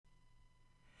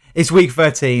It's week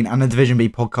 13 and the Division B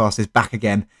podcast is back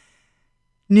again.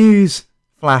 News,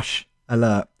 flash,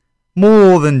 alert.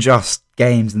 More than just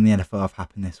games in the NFL have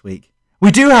happened this week.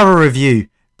 We do have a review.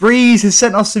 Breeze has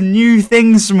sent us some new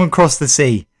things from across the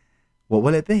sea. What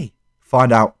will it be?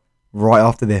 Find out right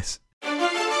after this.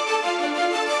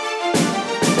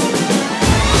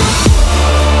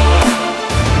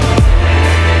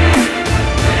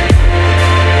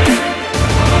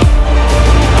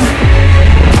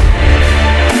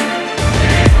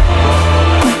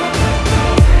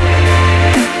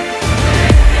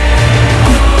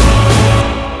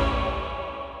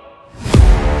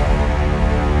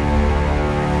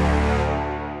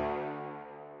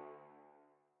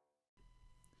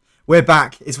 We're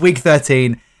back. It's week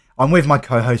 13. I'm with my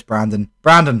co-host, Brandon.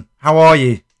 Brandon, how are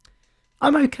you?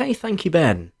 I'm okay, thank you,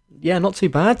 Ben. Yeah, not too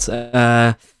bad.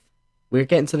 We're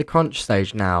getting to the crunch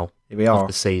stage now. Here we are. Of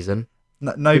the season.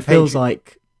 It feels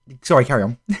like... Sorry, carry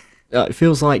on. It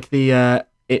feels like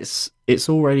it's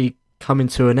already coming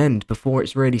to an end before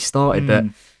it's really started. But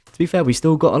to be fair, we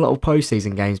still got a lot of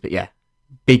postseason games. But yeah,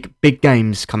 big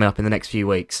games coming up in the next few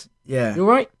weeks. Yeah. You all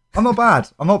right? I'm not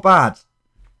bad.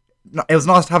 It was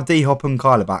nice to have D-Hop and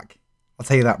Kyler back. I'll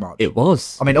tell you that much. It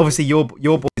was. I mean, obviously, your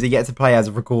boys are yet to play as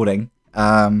of recording.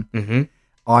 I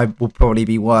will probably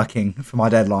be working for my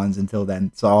deadlines until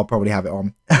then, so I'll probably have it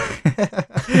on.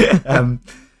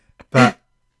 But,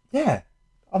 yeah,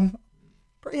 I'm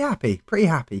pretty happy.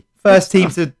 First team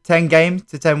to 10 games,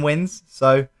 to 10 wins.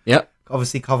 So, yep.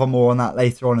 Obviously cover more on that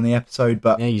later on in the episode.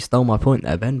 But yeah, you stole my point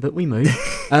there, Ben, but we move.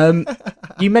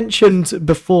 You mentioned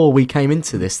before we came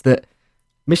into this that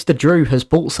Mr. Drew has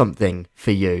bought something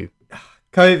for you.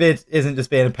 COVID isn't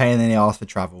just being a pain in the arse for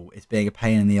travel. It's being a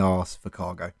pain in the arse for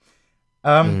cargo.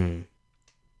 There's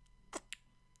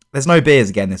no beers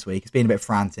again this week. It's been a bit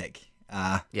frantic.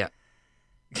 Yeah.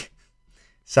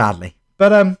 Sadly.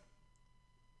 But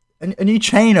a new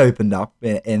chain opened up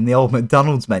in the old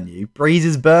McDonald's menu,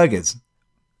 Breeze's Burgers.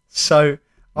 So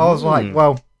I was like,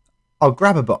 well, I'll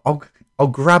grab a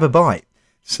bite.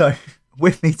 So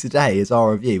with me today is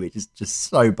our review, which is just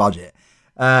so budget.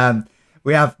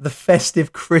 We have the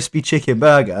festive crispy chicken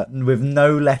burger with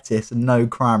no lettuce and no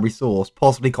cranberry sauce,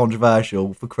 possibly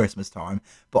controversial for Christmas time,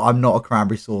 but I'm not a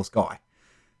cranberry sauce guy.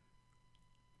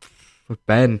 For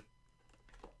Ben,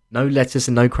 no lettuce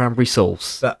and no cranberry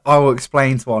sauce. But I will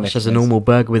explain to our listeners. It's listeners. just a normal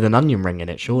burger with an onion ring in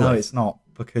it, surely. No, it's not,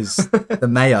 because the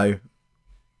mayo...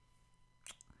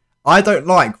 I don't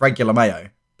like regular mayo,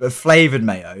 but flavoured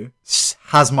mayo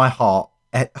has my heart.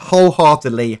 It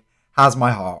wholeheartedly has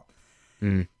my heart.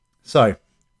 So,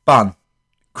 bun,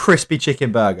 crispy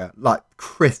chicken burger, like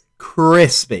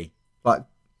crispy, like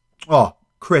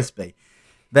crispy.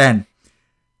 Then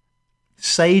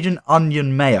sage and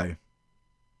onion mayo.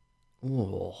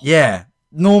 Oh. Yeah,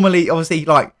 normally, obviously,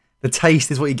 like the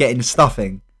taste is what you get in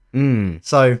stuffing.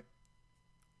 So,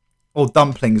 or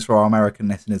dumplings for our American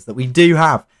listeners that we do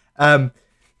have. So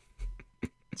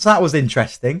that was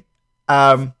interesting.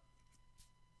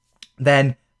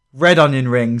 Then red onion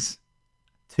rings,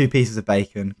 2 pieces of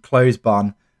bacon, closed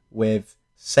bun with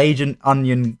sage and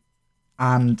onion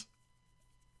and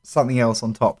something else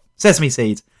on top. Sesame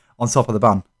seeds on top of the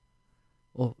bun.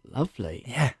 Oh, lovely.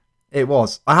 Yeah, it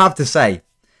was. I have to say,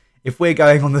 if we're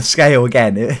going on the scale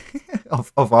again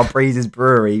of our Breeze's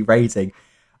Brewery rating,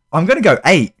 I'm going to go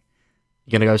 8.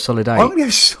 You're going to go solid 8? I'm going to go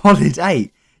solid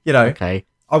 8. You know, okay.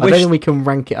 I don't think we can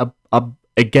rank it up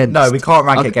against. No, we can't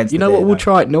rank it against. You know what we'll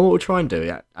try? Know what we'll try and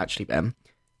do? Actually, Ben,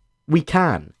 we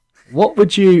can. What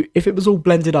would you, if it was all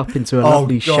blended up into a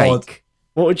lovely shake?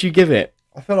 What would you give it?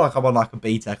 I feel like I'm on like a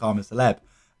B-Tech. I'm a celeb.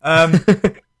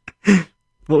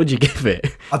 What would you give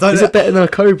it? I don't. Is it better than a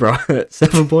Cobra at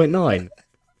 7.9?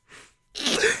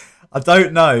 I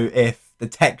don't know if the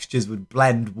textures would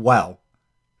blend well.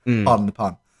 Pardon the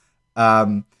pun.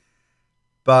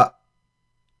 But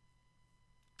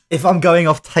if I'm going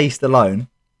off taste alone...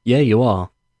 Yeah, you are.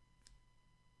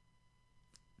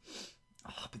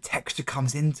 Oh, but texture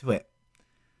comes into it.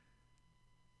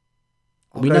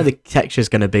 We know the texture's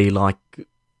going to be like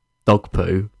dog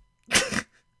poo. So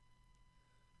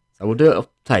we'll do it off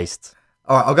taste.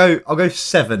 All right, I'll go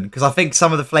 7, because I think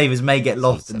some of the flavours may get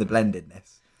lost in the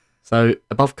blendedness. So,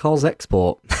 above Carl's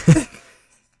Export.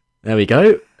 There we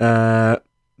go. That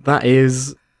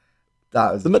is...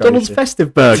 That was the McDonald's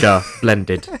Festive Burger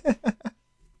blended.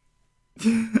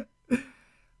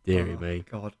 Deary me.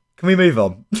 God. Can we move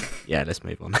on? Yeah, let's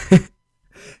move on.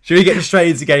 Should we get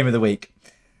straight into Game of the Week?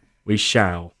 We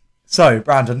shall. So,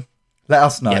 Brandon, let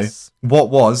us know what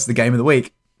was the Game of the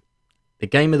Week. The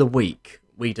Game of the Week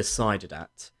we decided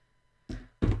at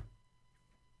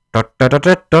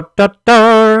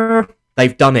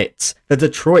They've done it. The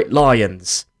Detroit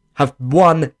Lions have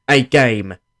won a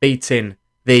game, beating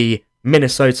the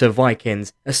Minnesota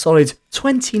Vikings a solid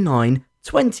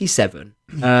 29-27.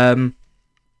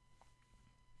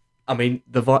 I mean,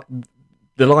 the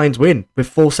Lions win with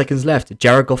 4 seconds left.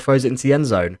 Jared Goff throws it into the end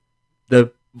zone.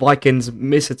 The Vikings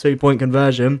miss a 2-point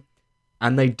conversion,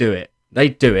 and they do it. They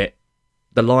do it.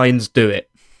 The Lions do it.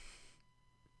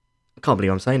 I can't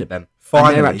believe I'm saying it, Ben.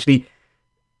 Finally.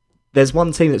 There's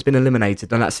one team that's been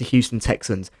eliminated, and that's the Houston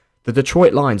Texans. The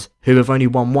Detroit Lions, who have only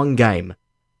won one game,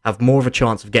 have more of a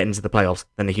chance of getting to the playoffs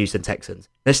than the Houston Texans.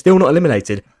 They're still not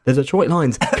eliminated. The Detroit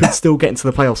Lions could still get into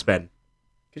the playoffs, Ben.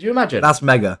 Could you imagine? That's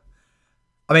mega.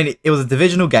 I mean, it was a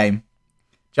divisional game.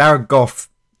 Jared Goff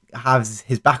has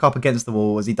his back up against the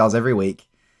wall, as he does every week.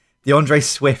 DeAndre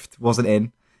Swift wasn't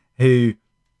in, who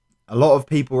a lot of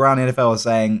people around the NFL are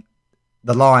saying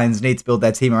the Lions need to build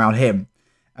their team around him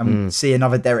and see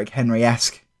another Derrick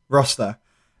Henry-esque roster.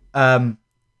 And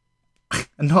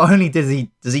not only does he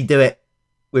do it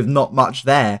with not much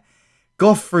there,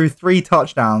 Goff threw 3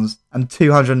 touchdowns and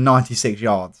 296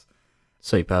 yards.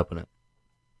 Superb, isn't it?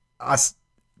 That's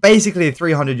basically a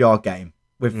 300-yard game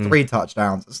with 3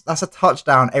 touchdowns. That's a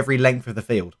touchdown every length of the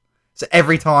field. So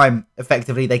every time,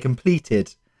 effectively, they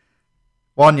completed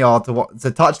 1 yard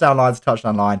to touchdown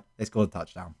line, they scored a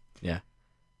touchdown. Yeah.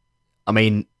 I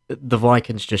mean, the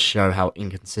Vikings just show how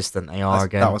inconsistent they are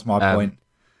again. That was my point.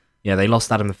 Yeah, they lost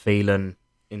Adam Thielen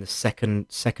in the second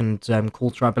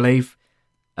quarter, I believe.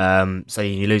 So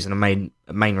you're losing a main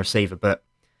receiver, but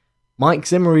Mike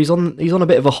Zimmer, he's on a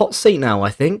bit of a hot seat now, I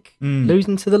think.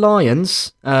 Losing to the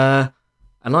Lions. And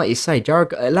like you say,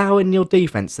 allowing your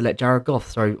defense to let Jared Goff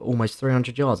throw almost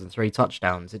 300 yards and 3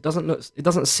 touchdowns, it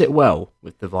doesn't sit well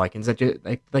with the Vikings.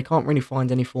 They can't really find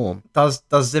any form. Does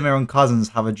Zimmer and Cousins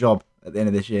have a job at the end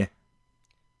of this year?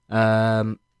 I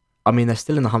mean, they're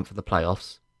still in the hunt for the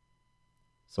playoffs.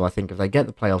 So I think if they get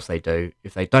the playoffs, they do.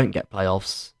 If they don't get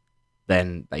playoffs,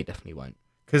 then they definitely won't.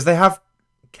 Because they have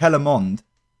Kellen Mond,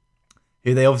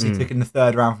 who they obviously took in the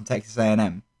 3rd round from Texas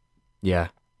A&M. Yeah.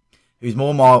 Who's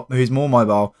more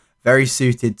mobile, very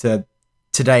suited to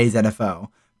today's NFL.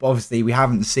 But obviously, we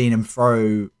haven't seen him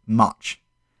throw much,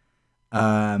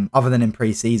 other than in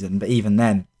pre-season. But even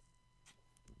then,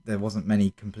 there wasn't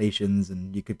many completions,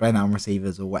 and you could blame that on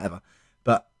receivers or whatever.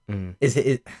 But is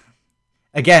it?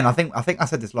 Again, I think I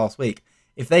said this last week.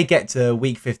 If they get to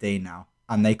week 15 now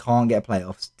and they can't get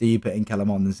playoffs, do you put in Kellen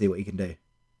Mond and see what he can do?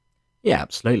 Yeah,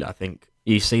 absolutely. I think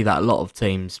you see that a lot of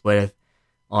teams where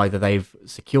either they've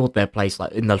secured their place,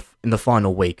 like in the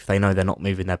final week, if they know they're not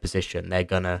moving their position, they're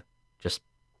gonna just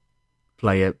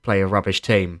play a rubbish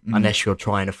team unless you're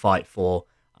trying to fight for,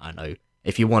 I don't know,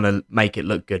 if you want to make it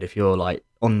look good, if you're like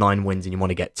on 9 wins and you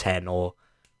want to get 10, or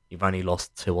you've only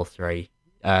lost 2 or 3.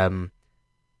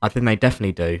 I think they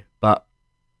definitely do. But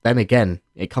then again,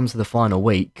 it comes to the final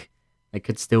week, they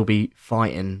could still be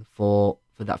fighting for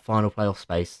that final playoff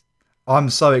space.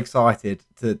 I'm so excited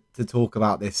to talk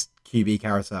about this QB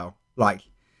carousel. Like,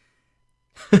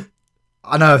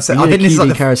 I know I've said, I think this is like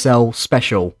the carousel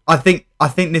special. I think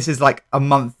this is like a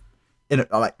month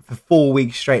for 4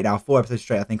 weeks straight now, 4 episodes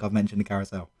straight. I think I've mentioned the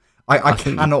carousel. I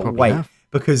cannot wait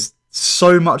because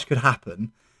so much could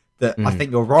happen that I think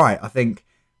you're right. I think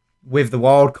with the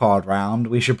wild card round,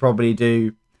 we should probably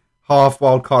do half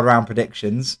wild card round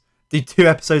predictions. Do 2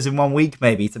 episodes in 1 week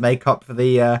maybe to make up for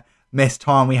the missed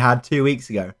time we had 2 weeks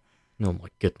ago. Oh my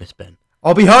goodness, Ben.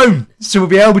 I'll be home, so we'll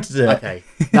be able to do it. Okay,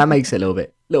 that makes it a little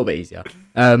bit easier.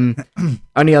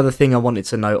 Only other thing I wanted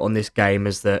to note on this game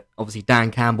is that obviously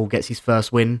Dan Campbell gets his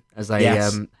first win as a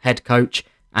head coach,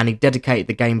 and he dedicated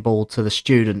the game ball to the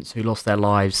students who lost their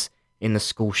lives in the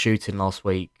school shooting last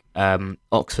week.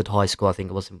 Oxford High School, I think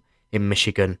it was in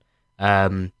Michigan.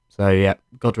 So yeah,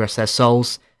 God rest their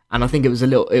souls. And I think it was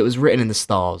written in the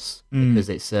stars because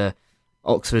it's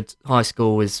Oxford High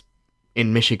School is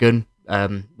in Michigan,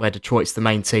 where Detroit's the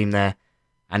main team there,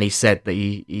 and he said that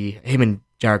him and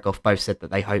Jared Goff both said that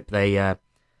they hope the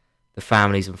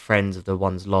families and friends of the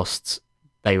ones lost,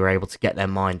 they were able to get their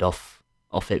mind off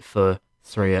it for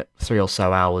three or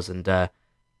so hours and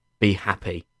be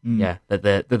happy. Yeah,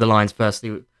 that the Lions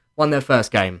firstly won their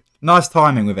first game. Nice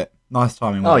timing with it.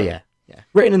 Oh yeah.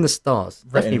 Written in the stars.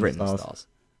 Definitely written in the stars.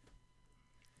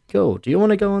 Cool. Do you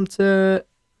want to go on to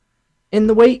in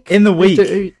the week? In the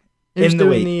week. Who's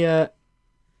doing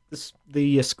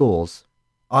the scores?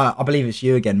 I believe it's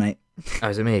you again, mate. Oh,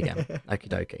 is it me again?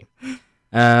 Okie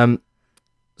dokie.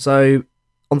 So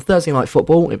on Thursday Night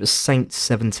Football, it was Saints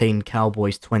 17,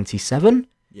 Cowboys 27.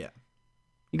 Yeah.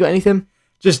 You got anything?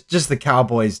 Just the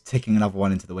Cowboys ticking another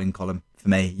one into the win column for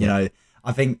me. You know,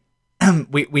 I think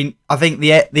I think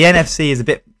the NFC is a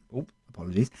bit. Oh,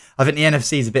 apologies. I think the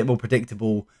NFC is a bit more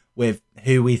predictable with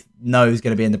who we know is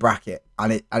going to be in the bracket,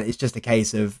 and it's just a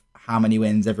case of how many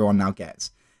wins everyone now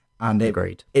gets. And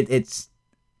Agreed. It's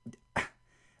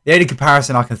the only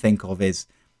comparison I can think of is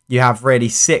you have really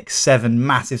 6-7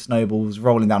 massive snowballs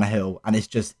rolling down a hill, and it's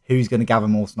just who's going to gather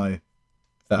more snow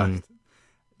first.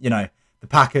 You know, the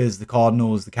Packers, the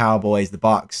Cardinals, the Cowboys, the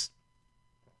Bucks,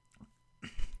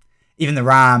 even the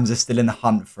Rams are still in the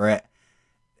hunt for it.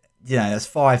 You know, there's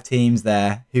 5 teams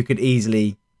there who could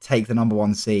easily take the number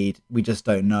 1 seed. We just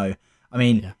don't know. I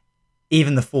mean,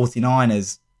 even the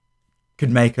 49ers could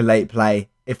make a late play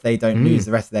if they don't lose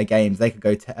the rest of their games. They could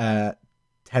go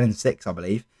 10-6, I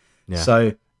believe. Yeah.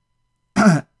 So,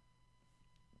 no,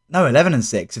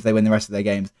 11-6 if they win the rest of their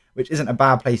games, which isn't a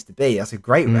bad place to be. That's a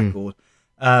great record.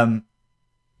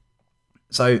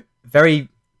 So, very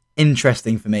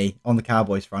interesting for me on the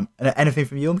Cowboys front. Anything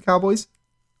from you on the Cowboys?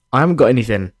 I haven't got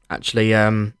anything, actually,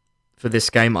 for this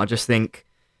game. I just think,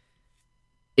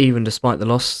 even despite the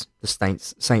loss, the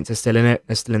Saints are still in it.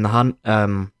 They're still in the hunt.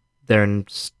 They're in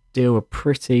still a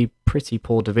pretty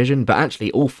poor division, but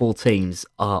actually all 4 teams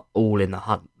are all in the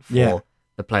hunt for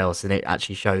the playoffs, and it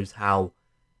actually shows how,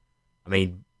 I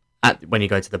mean, when you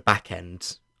go to the back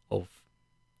end of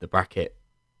the bracket,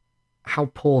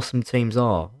 how poor some teams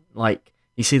are. Like,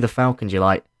 you see the Falcons, you're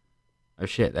like, oh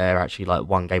shit, they're actually like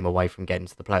 1 game away from getting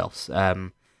to the playoffs.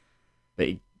 But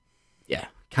yeah,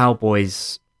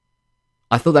 Cowboys,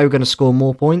 I thought they were going to score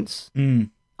more points.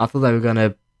 I thought they were going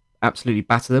to absolutely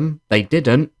batter them. They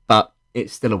didn't, but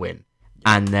it's still a win.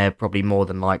 And they're probably more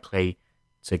than likely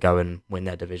to go and win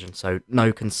their division. So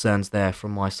no concerns there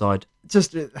from my side.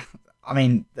 Just, I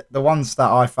mean, the ones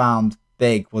that I found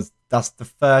big was that's the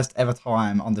first ever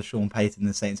time under Sean Payton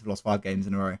the Saints have lost 5 games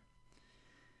in a row.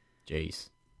 Jeez.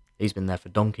 He's been there for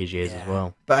donkey's years as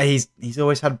well. But he's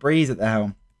always had Breeze at the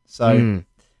helm. So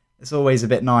it's always a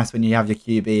bit nice when you have your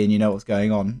QB and you know what's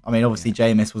going on. I mean, obviously,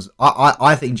 Jameis was...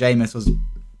 I think Jameis was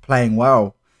playing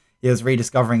well. He was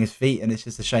rediscovering his feet, and it's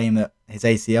just a shame that his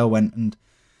ACL went, and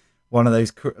one of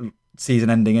those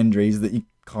season-ending injuries that you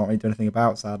can't really do anything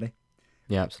about, sadly.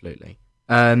 Yeah, absolutely.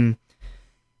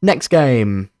 Next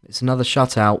game, it's another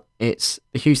shutout. It's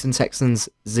the Houston Texans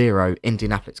 0,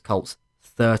 Indianapolis Colts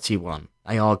 31.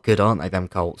 They are good, aren't they, them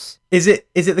Colts? Is it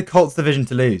the Colts' division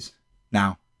to lose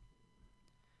now?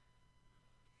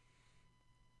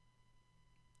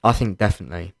 I think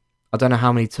definitely. I don't know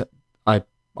how many...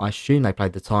 I assume they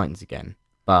played the Titans again,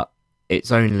 but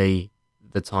it's only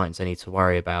the Titans they need to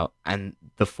worry about. And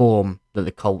the form that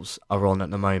the Colts are on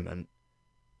at the moment,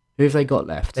 who have they got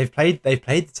left? They've played the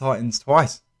Titans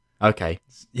twice. Okay.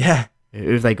 Yeah.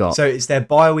 Who have they got? So it's their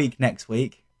bye week next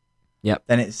week. Yep.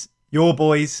 Then it's your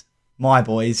boys, my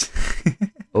boys.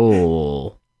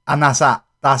 Oh. And that's at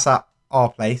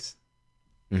our place.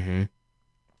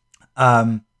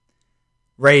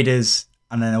 Raiders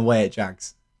and then away at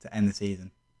Jags to end the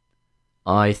season.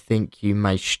 I think you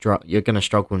may you're going to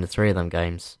struggle in the 3 of them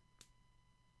games.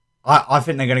 I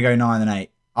think they're going to go 9-8.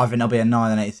 I think there'll be a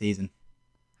 9-8 season.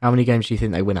 How many games do you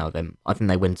think they win out of them? I think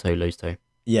they win 2, lose 2.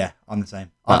 Yeah, I'm the same.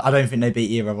 I don't think they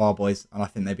beat either of our boys, and I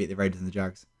think they beat the Raiders and the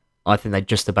Jags. I think they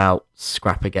just about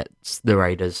scrap against the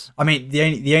Raiders. I mean, the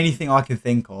only thing I can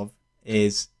think of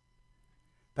is,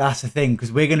 but that's the thing,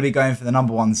 because we're going to be going for the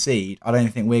number 1 seed. I don't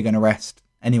think we're going to rest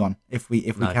anyone if we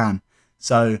can.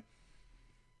 So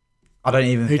I don't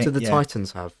even. Who do the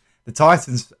Titans have? The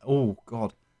Titans. Oh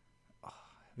God. Here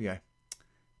we go.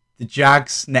 The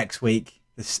Jags next week.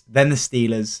 Then the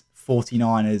Steelers,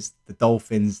 49ers, the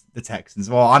Dolphins, the Texans.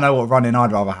 Well, I know what running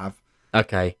I'd rather have.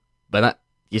 Okay, but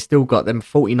you still got them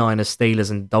 49ers, Steelers,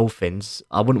 and Dolphins.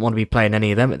 I wouldn't want to be playing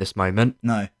any of them at this moment.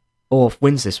 No. Or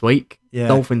wins this week. Yeah.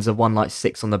 Dolphins have won like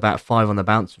 6 on the bat, 5 on the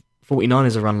bounce.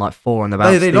 49ers have run like 4 on the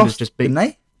bounce. They lost, didn't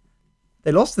they?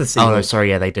 They lost to the Seahawks. Oh, no, sorry,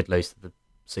 yeah, they did lose to the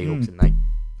Seahawks, didn't they?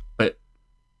 But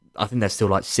I think they're still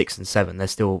like 6 and 7. They've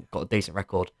still got a decent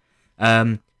record.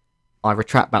 I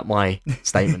retract back my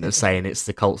statement of saying it's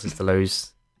the Colts is to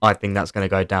lose. I think that's going to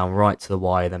go down right to the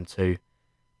wire, them two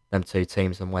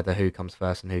teams, and whether who comes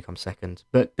first and who comes second.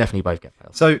 But definitely both get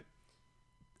failed. So,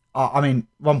 I mean,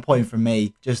 1 point from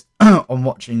me, just on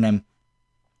watching them.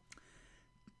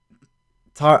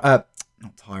 Not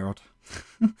Tyrod.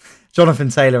 Jonathan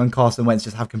Taylor and Carson Wentz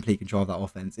just have complete control of that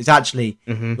offense. It's actually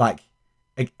like...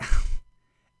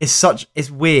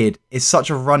 It's weird. It's such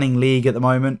a running league at the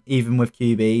moment, even with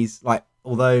QBs. Like,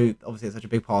 although obviously it's such a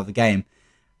big part of the game,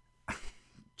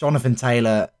 Jonathan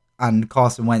Taylor and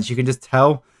Carson Wentz, you can just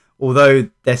tell, although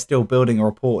they're still building a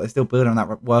rapport, they're still building on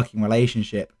that working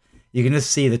relationship. You can just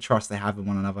see the trust they have in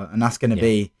one another, and that's going to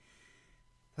be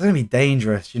going to be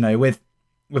dangerous,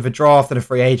 with a draft and a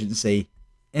free agency.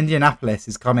 Indianapolis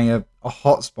is coming a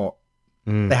hot spot.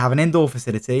 They have an indoor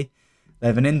facility. They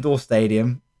have an indoor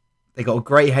stadium. They got a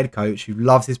great head coach who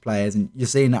loves his players, and you're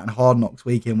seeing that in Hard Knocks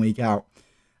week in, week out.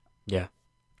 Yeah.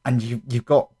 And you've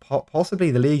got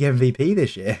possibly the league MVP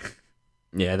this year.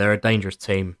 Yeah, they're a dangerous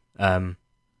team to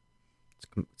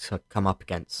come up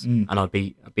against, and I'd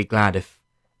be glad if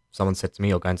someone said to me,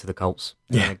 "You're going to the Colts."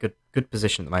 They're in a good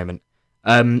position at the moment.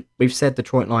 We've said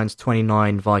Detroit Lions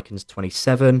 29, Vikings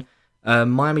 27,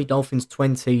 Miami Dolphins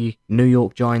 20, New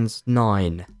York Giants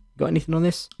 9. Got anything on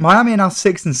this? Miami are now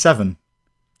 6 and 7.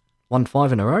 Won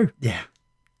 5 in a row. Yeah,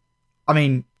 I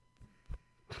mean,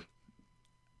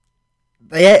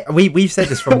 we've said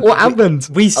this from what happened?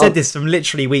 We said this from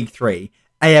literally week 3.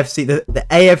 AFC the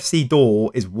AFC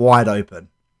door is wide open,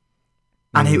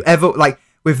 and whoever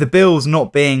with the Bills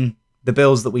not being the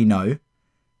Bills that we know,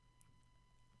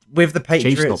 with the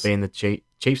Patriots, Chiefs not being the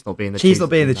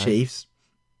Chiefs,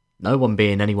 no one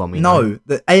being anyone we know. know.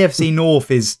 The AFC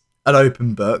North is an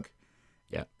open book.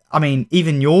 Yeah, I mean,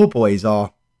 even your boys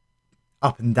are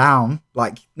up and down,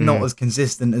 not as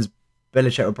consistent as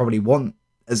Belichick would probably want.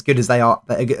 As good as they are,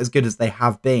 as good as they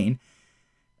have been.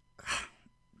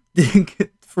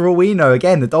 For all we know,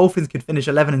 again, the Dolphins could finish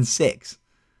 11 and 6.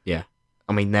 Yeah,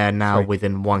 I mean they're now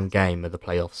within one game of the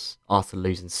playoffs after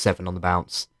losing 7 on the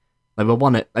bounce. They were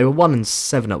 1 and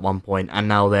 7 at one point, and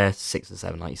now they're 6 and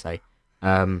 7, like you say.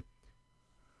 I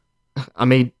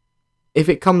mean, if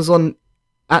it comes on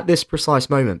at this precise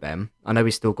moment, Ben, I know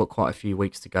we've still got quite a few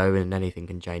weeks to go, and anything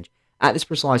can change. At this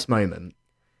precise moment,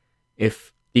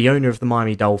 if the owner of the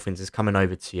Miami Dolphins is coming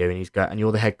over to you, and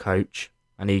you're the head coach,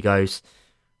 and he goes,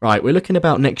 right, we're looking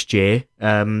about next year,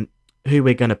 who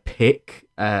we're going to pick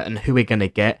and who we're going to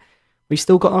get. We've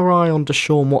still got our eye on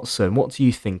Deshaun Watson. What do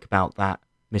you think about that,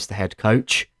 Mr. Head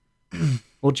Coach?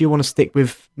 Or do you want to stick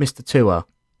with Mr. Tua?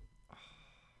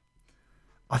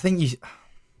 I think you...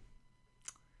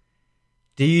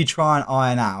 Do you try and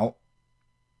iron out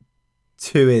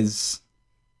Tua's...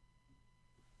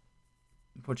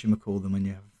 What do you call them when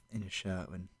you have in your shirt?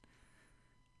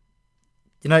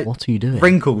 What are you doing?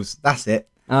 Wrinkles, that's it.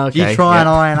 Okay, do you try and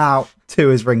iron out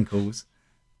Tua's wrinkles,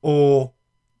 or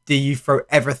do you throw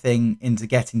everything into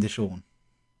getting Deshaun?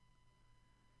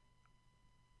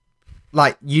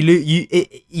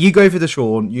 You go for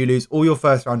Deshaun, you lose all your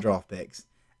first round draft picks,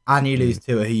 and you lose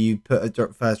Tua, who you put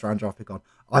a first round draft pick on.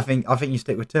 I think you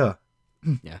stick with Tua.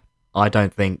 Yeah, I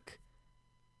don't think.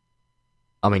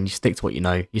 I mean, you stick to what you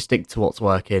know. You stick to what's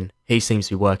working. He seems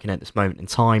to be working at this moment in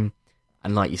time,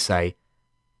 and like you say,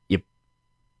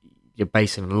 you're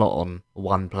basing a lot on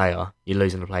one player. You're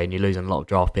losing a player, and you're losing a lot of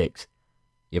draft picks.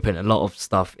 You're putting a lot of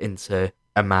stuff into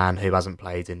a man who hasn't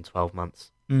played in 12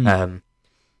 months.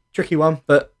 Tricky one,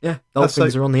 but yeah,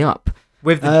 Dolphins are on the up.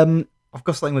 With the, I've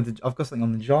got something on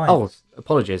the Giants. Oh,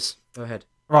 apologies. Go ahead.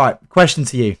 Right, question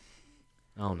to you.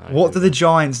 Oh no. What do the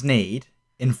Giants need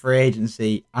in free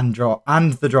agency and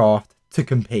the draft to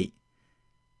compete?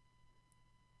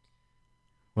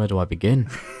 Where do I begin?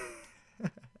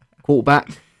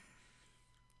 Quarterback,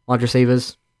 wide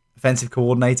receivers, offensive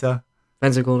coordinator.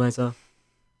 They still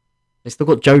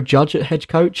got Joe Judge at head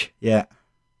coach. Yeah.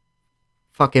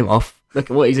 Fuck him off. Look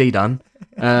at what he done.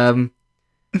 I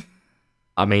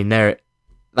mean, they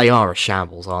are a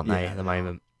shambles, aren't they? At the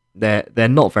moment, they're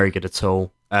not very good at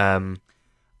all. Who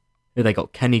they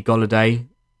got? Kenny Golladay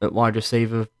at wide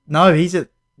receiver. No, he's at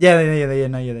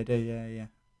they do. Yeah.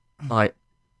 Like,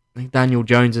 I think Daniel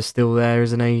Jones is still there,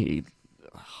 isn't he?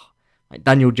 Like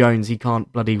Daniel Jones, he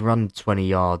can't bloody run 20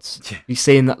 yards. Yeah. You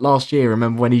seen that last year?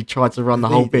 Remember when he tried to run the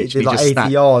whole pitch? He did like 80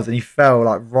 yards and he fell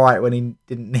right when he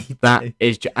didn't need that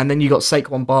to. And then you got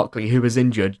Saquon Barkley, who was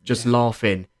injured, just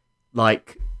laughing.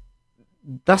 Like,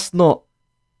 that's not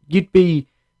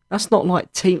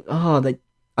like team. I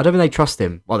don't think they trust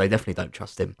him. Well, they definitely don't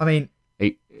trust him. I mean,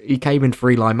 he came in for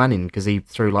Eli Manning because he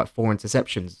threw like 4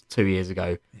 interceptions 2 years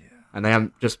ago, and they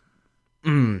haven't just.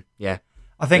 I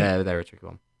think they're a tricky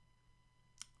one.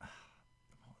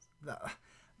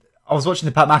 I was watching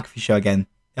the Pat McAfee show again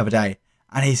the other day,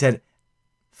 and he said,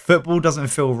 football doesn't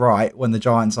feel right when the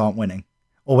Giants aren't winning,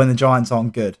 or when the Giants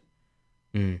aren't good.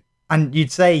 And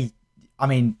you'd say, I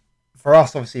mean, for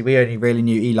us, obviously, we only really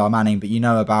knew Eli Manning, but you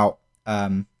know about,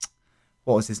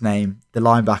 what was his name? The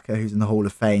linebacker who's in the Hall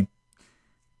of Fame.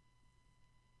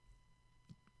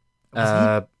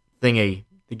 Thingy.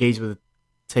 The geezer with the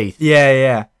teeth.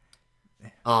 Yeah.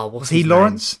 Oh, what's was his he name?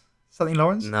 Lawrence? Something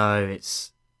Lawrence? No,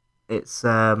 it's this is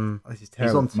terrible.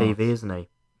 He's on TV, isn't he? I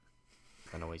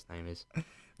don't know what his name is.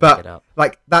 But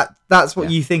like that's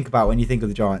what you think about when you think of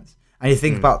the Giants, and you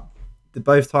think about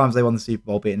both times they won the Super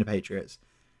Bowl beating the Patriots.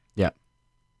 Yeah.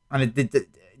 And it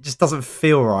just doesn't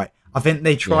feel right. I think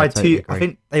they tried totally to. agree. I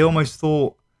think they almost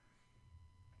thought,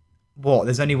 what?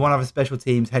 There's only one other special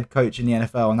teams head coach in the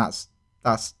NFL, and that's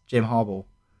Jim Harbaugh.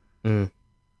 Mm.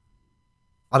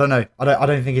 I don't know. I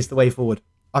don't think it's the way forward.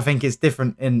 I think it's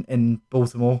different in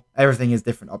Baltimore. Everything is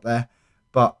different up there.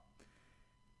 But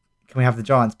can we have the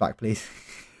Giants back, please?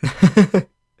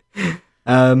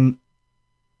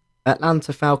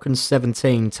 Atlanta Falcons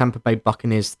 17, Tampa Bay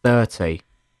Buccaneers 30.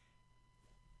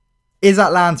 Is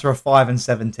Atlanta a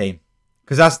 5-7 team?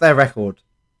 Because that's their record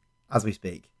as we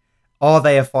speak. Are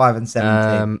they a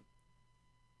 5-7 team?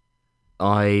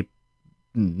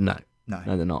 No,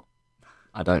 they're not.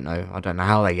 I don't know. I don't know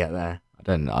how they get there.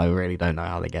 I really don't know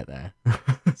how they get there.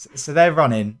 So their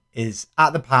running is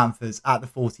at the Panthers, at the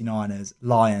 49ers,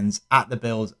 Lions, at the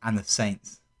Bills, and the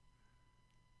Saints.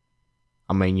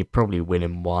 I mean, you're probably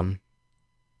winning one.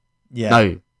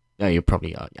 Yeah. No, you're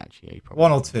probably actually you're probably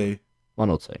one or two. One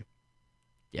or two.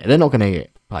 Yeah, they're not going to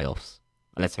get playoffs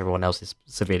unless everyone else is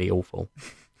severely awful.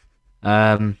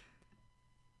 Fair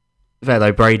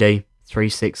though, Brady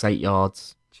 368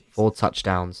 yards, 4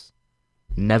 touchdowns,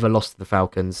 never lost to the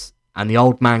Falcons, and the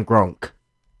old man Gronk.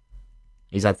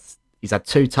 He's had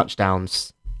 2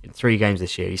 touchdowns in 3 games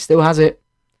this year. He still has it.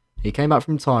 He came back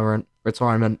from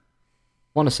retirement,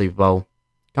 won a Super Bowl,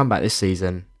 come back this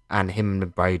season, and him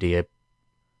and Brady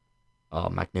are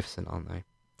magnificent, aren't they?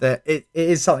 It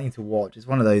is something to watch. It's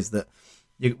one of those that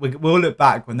we'll look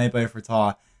back when they both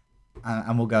retire,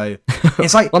 and we'll go.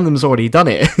 It's like one of them's already done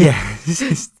it. Yeah,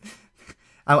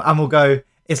 and we'll go.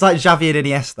 It's like Xavi and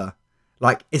Iniesta.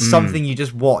 Like it's something you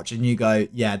just watch and you go,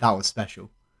 yeah, that was special.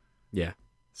 Yeah.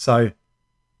 So, yeah,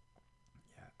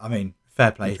 I mean,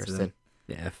 fair play to them.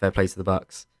 Yeah, fair play to the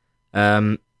Bucks.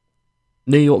 New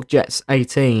York Jets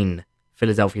 18,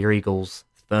 Philadelphia Eagles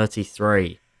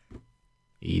 33.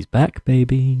 He's back,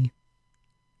 baby.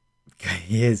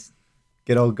 He is.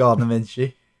 Good old Gardner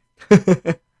Minshew.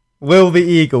 Will the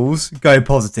Eagles go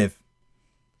positive?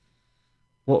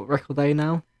 What record are they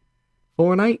now?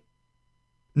 4-8?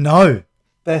 No,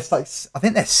 they're like I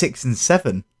think they're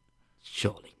 6-7.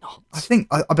 Surely not. I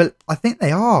think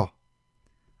they are.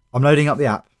 I'm loading up the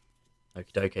app.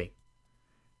 Okie dokie.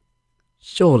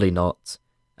 Surely not.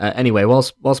 Anyway,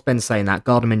 whilst Ben's saying that,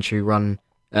 Gardner Minshew run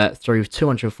through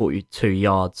 242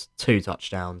 yards, 2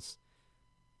 touchdowns,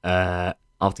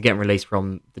 after getting released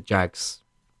from the Jags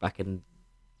back in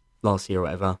last year or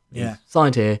whatever. Yeah. He's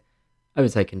signed here,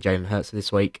 overtaken Jalen Hurts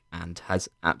this week, and has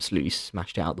absolutely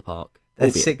smashed it out the park. They're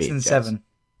 6-7.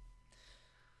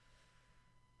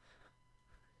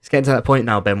 It's getting to that point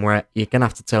now, Ben, where you're going to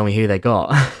have to tell me who they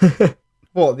got.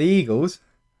 What, the Eagles?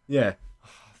 Yeah.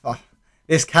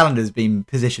 This calendar's been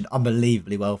positioned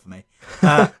unbelievably well for me.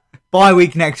 Bye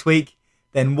week next week,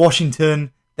 then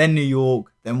Washington, then New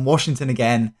York, then Washington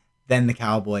again, then the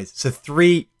Cowboys. So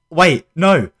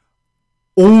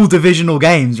all divisional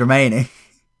games remaining.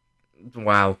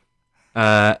 Wow.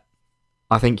 I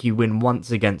think you win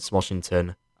once against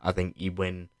Washington. I think you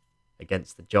win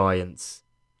against the Giants.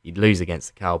 You'd lose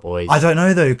against the Cowboys. I don't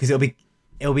know though, because it'll be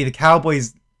the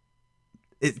Cowboys.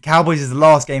 Cowboys is the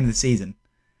last game of the season.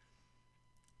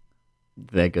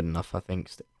 They're good enough, I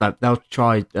think. They'll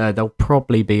try. They'll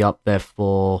probably be up there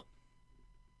for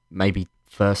maybe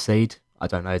first seed. I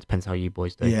don't know. It depends how you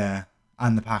boys do. Yeah,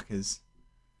 and the Packers.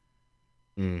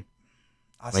 I mean,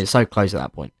 it's so close at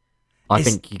that point. I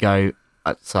think you go.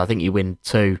 So I think you win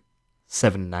 2,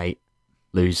 7-8,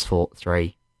 lose 4,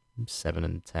 3,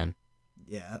 7-10.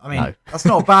 Yeah, I mean that's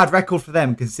not a bad record for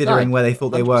them considering where they thought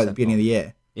they were at the beginning of the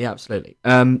year. Yeah, absolutely.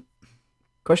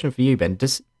 Question for you, Ben: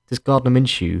 Does Gardner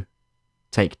Minshew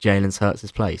take Jalen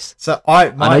Hurts' place? So I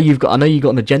know you've got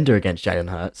an agenda against Jalen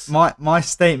Hurts. My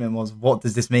statement was, what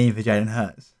does this mean for Jalen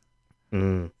Hurts?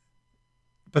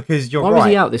 Because you're right. Why was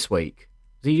he out this week?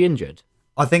 Was he injured?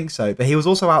 I think so, but he was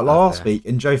also out last week.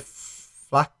 And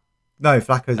Flacco's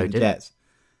in the Jets.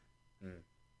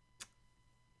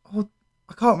 Oh,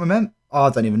 I can't remember. Oh, I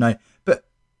don't even know. But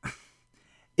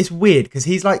it's weird because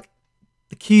he's like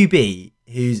the QB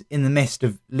who's in the midst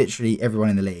of literally everyone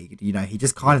in the league. You know, he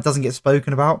just kind of doesn't get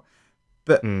spoken about.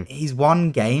 But he's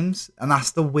won games, and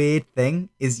that's the weird thing,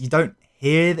 is you don't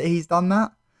hear that he's done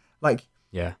that. Like,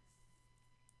 yeah.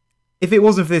 If it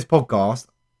wasn't for this podcast,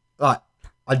 like,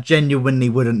 I genuinely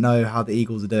wouldn't know how the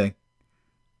Eagles are doing.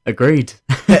 Agreed.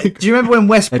 Do you remember when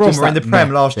West Brom were in the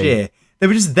Prem last year? They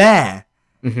were just there.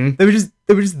 Mm-hmm. They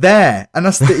were just there, and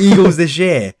that's the Eagles this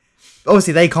year.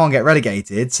 Obviously, they can't get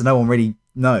relegated, so no one really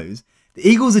knows. The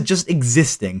Eagles are just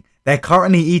existing. They're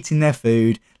currently eating their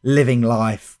food, living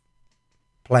life,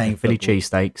 playing Philly football.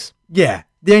 cheesesteaks. Yeah,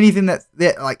 the only thing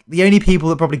the only people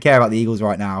that probably care about the Eagles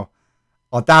right now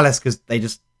are Dallas, because they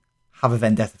just have a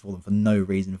vendetta for them for no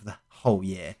reason for the whole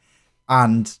year,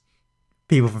 and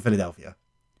people from Philadelphia.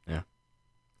 Yeah,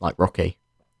 like Rocky.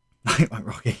 Like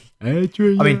Rocky.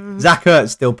 Adrian. I mean, Zach Ertz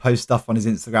still posts stuff on his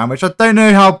Instagram, which I don't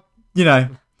know how, you're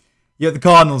at the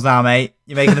Cardinals now, mate.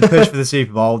 You're making a push for the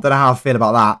Super Bowl. Don't know how I feel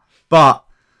about that. But,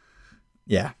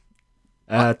 yeah.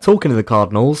 Talking of the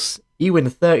Cardinals, you win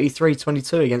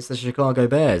 33-22 against the Chicago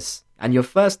Bears. And your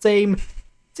first team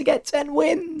to get 10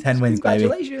 wins. 10 wins,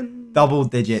 Congratulations. baby. Double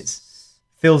digits.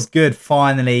 Feels good,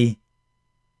 finally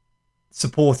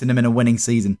supporting them in a winning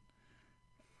season.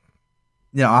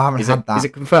 I haven't had that. Is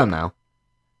it confirmed now?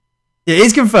 It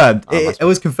is confirmed. It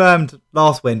was confirmed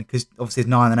last win, because obviously it's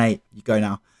 9-8. You go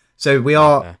now. So we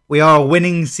are a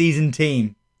winning season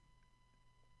team.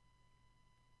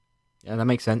 Yeah, that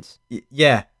makes sense.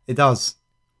 Yeah, it does.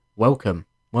 Welcome.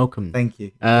 Thank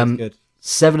you. That's good.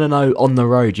 7-0 on the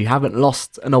road. You haven't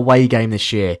lost an away game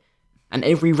this year, and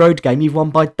every road game you've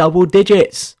won by double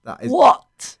digits.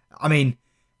 What? I mean,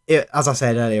 as I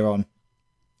said earlier on,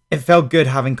 it felt good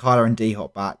having Kyler and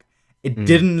D-Hop back. It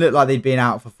didn't look like they'd been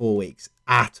out for 4 weeks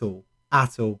at all.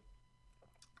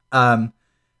 I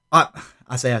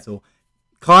say at all.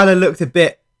 Kyler looked a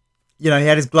bit, he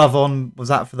had his glove on. Was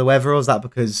that for the weather, or was that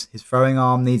because his throwing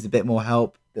arm needs a bit more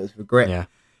help? It was for grip. Yeah.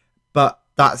 But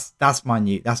that's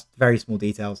minute. That's very small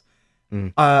details.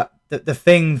 The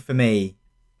thing for me,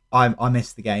 I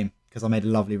missed the game because I made a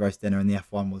lovely roast dinner and the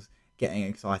F1 was getting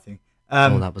exciting.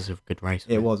 That was a good race.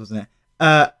 It was, wasn't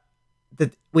it?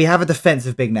 We have a defense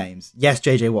of big names. Yes,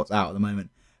 JJ Watt's out at the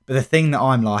moment. But the thing that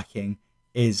I'm liking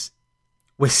is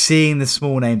we're seeing the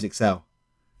small names excel.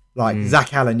 Like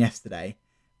Zach Allen yesterday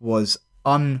was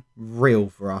unreal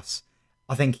for us.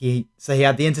 I think he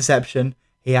had the interception.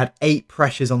 He had 8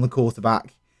 pressures on the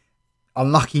quarterback.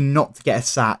 Unlucky not to get a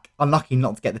sack. Unlucky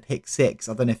not to get the pick 6.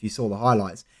 I don't know if you saw the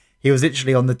highlights. He was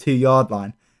literally on the 2-yard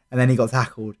line and then he got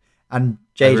tackled. And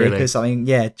JJ put something.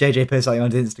 Yeah, JJ put something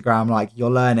on his Instagram like, "You're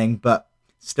learning, but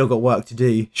still got work to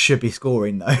do. Should be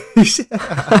scoring though."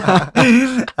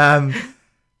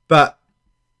 But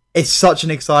it's such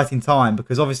an exciting time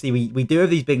because obviously we do have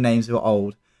these big names who are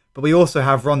old, but we also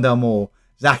have Rondell Moore,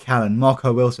 Zach Allen,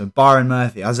 Marco Wilson, Byron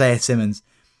Murphy, Isaiah Simmons.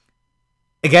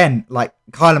 Again, like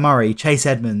Kyler Murray, Chase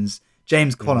Edmonds,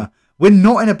 James Conner. We're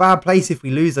not in a bad place if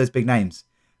we lose those big names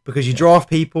because you draft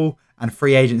people. And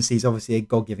free agency is obviously a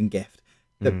God-given gift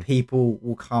that people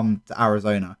will come to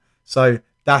Arizona. So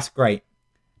that's great.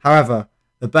 However,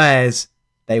 the Bears,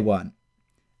 they weren't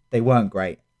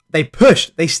great. They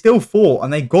pushed. They still fought,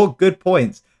 and they got good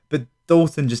points. But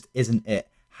Dalton just isn't it.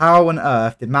 How on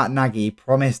earth did Matt Nagy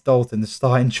promise Dalton the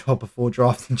starting job before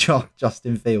drafting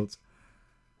Justin Fields?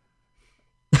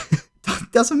 That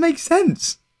doesn't make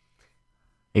sense.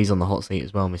 He's on the hot seat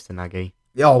as well, Mr. Nagy.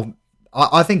 Oh,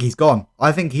 I think he's gone.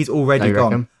 I think he's already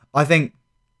gone. Reckon? I think...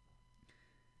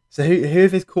 So who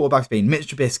have his quarterbacks been? Mitch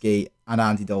Trubisky and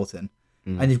Andy Dalton.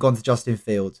 And you've gone to Justin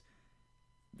Fields.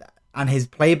 And his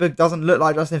playbook doesn't look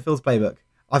like Justin Fields' playbook.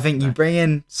 I think you bring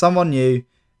in someone new,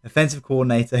 offensive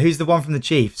coordinator. Who's the one from the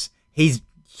Chiefs? He's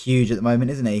huge at the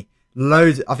moment, isn't he?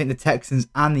 Loads. I think the Texans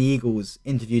and the Eagles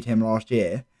interviewed him last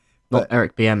year. Not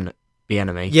Eric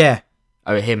Bieniemy. Yeah.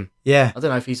 Oh, him. Yeah. I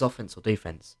don't know if he's offense or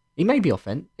defense. He may be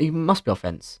offense. He must be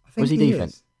offense. I think Or is he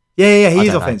defense? Yeah, he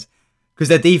is offense. Because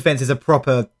their defense is a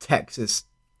proper Texas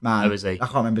man. Oh, is he? I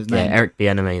can't remember his name. Yeah, Eric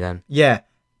Bieniemy then. Yeah.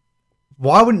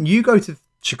 Why wouldn't you go to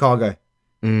Chicago?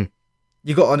 You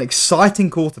got an exciting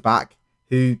quarterback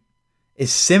who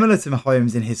is similar to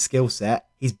Mahomes in his skill set.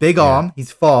 He's big arm.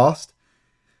 He's fast.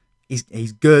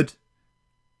 He's good.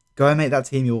 Go and make that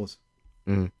team yours.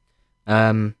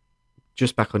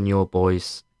 Just back on your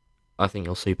boys, I think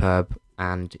you're superb,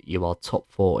 and you are top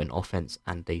 4 in offense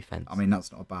and defense. I mean,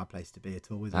 that's not a bad place to be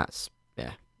at all, is it?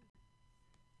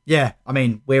 Yeah, I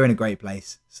mean, we're in a great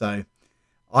place, so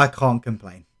I can't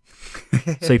complain.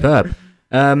 Superb.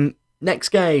 Next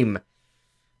game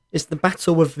is the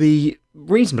battle of the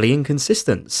reasonably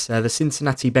inconsistents. The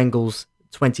Cincinnati Bengals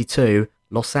 22,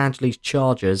 Los Angeles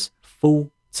Chargers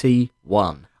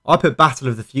 41. I put Battle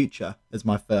of the Future as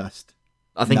my first.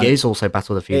 I think it is also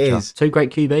Battle of the Future. It is. 2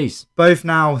 great QBs. Both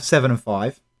now 7 and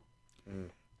 5.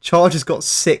 Chargers got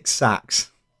 6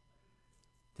 sacks.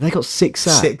 They got 6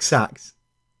 sacks? 6 sacks.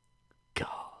 God.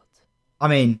 I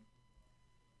mean...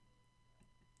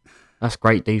 That's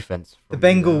great defense. The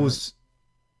Bengals...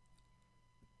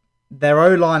 Their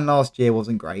O-line last year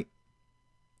wasn't great.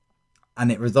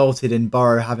 And it resulted in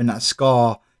Burrow having that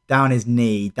scar down his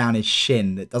knee, down his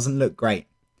shin, that doesn't look great.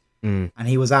 And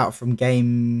he was out from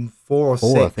game 4 or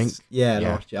 6. I think. Yeah,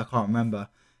 last year. I can't remember.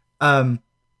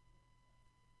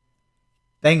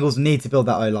 Bengals need to build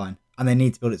that O-line, and they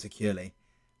need to build it securely.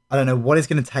 I don't know what it's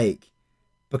going to take,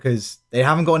 because they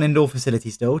haven't got an indoor facility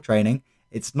still, training.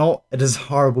 It's not a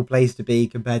desirable place to be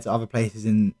compared to other places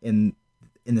in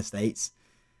the States.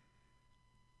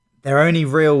 Their only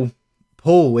real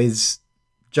pull is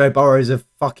Joe Burrow's a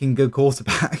fucking good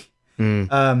quarterback.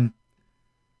 There's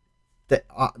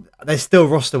still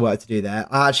roster work to do there.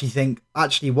 I actually think,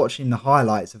 watching the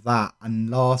highlights of that, and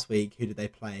last week, who did they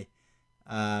play?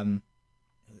 The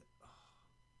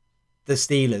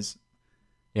Steelers.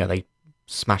 Yeah, they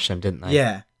smashed them, didn't they?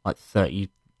 Yeah. Like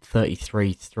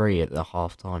 33-3 at the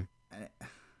halftime.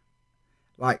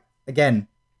 Like, again,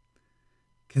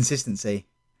 consistency.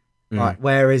 Like,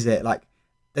 where is it? Like,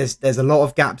 there's a lot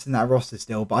of gaps in that roster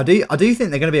still, but I do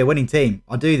think they're going to be a winning team.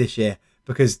 I do this year,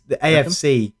 because the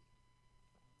AFC,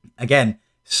 again,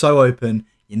 so open.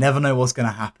 You never know what's going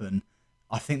to happen.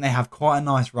 I think they have quite a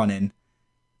nice run in.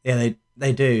 Yeah,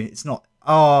 they do. It's not.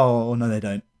 Oh no, they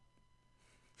don't.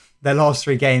 Their last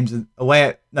 3 games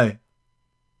home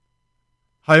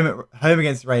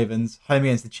against the Ravens, home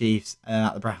against the Chiefs, and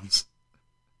at the Browns.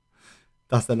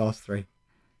 That's their last 3.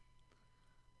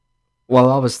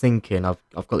 Well, I was thinking, I've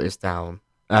got this down.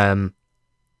 Do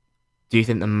you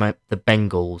think the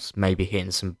Bengals may be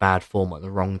hitting some bad form at the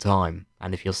wrong time?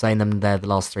 And if you're saying them they're the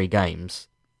last 3 games,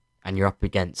 and you're up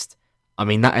against, I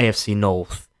mean, that AFC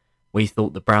North, we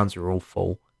thought the Browns were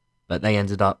awful, but they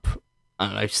ended up, I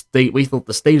don't know, we thought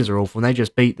the Steelers were awful, and they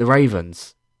just beat the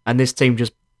Ravens. And this team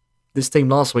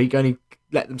last week only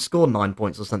let them score 9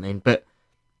 points or something. But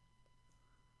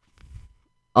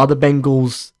are the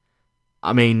Bengals,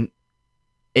 I mean,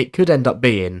 it could end up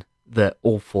being that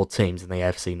all 4 teams in the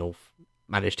AFC North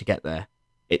managed to get there.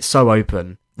 It's so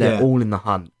open. They're all in the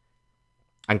hunt.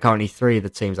 And currently 3 of the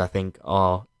teams, I think,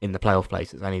 are in the playoff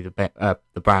places. Only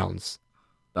the Browns.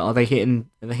 But are they hitting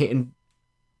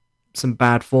some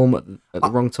bad form at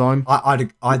the wrong time?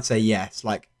 I'd say yes.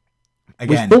 Like,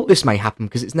 again, we thought this may happen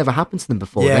because it's never happened to them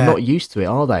before. Yeah. They're not used to it,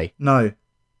 are they? No.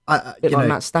 A bit like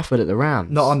Matt Stafford at the Rams.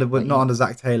 Not under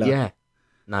Zach Taylor. Yeah.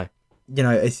 No.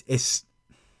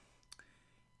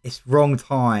 It's wrong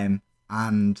time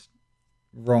and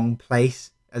wrong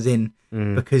place, as in,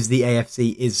 because the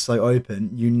AFC is so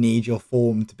open, you need your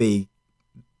form to be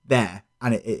there,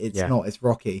 and it's not. It's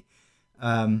rocky.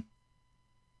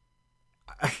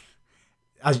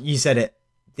 As you said it,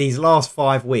 these last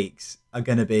 5 weeks are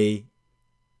going to be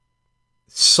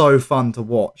so fun to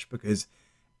watch, because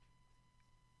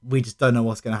we just don't know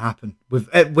what's going to happen with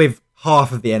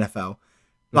half of the NFL.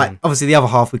 Like, obviously, the other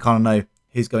half we kind of know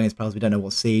who's going as players. We don't know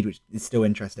what seed, which is still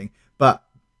interesting. But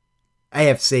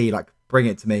AFC, like, bring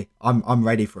it to me. I'm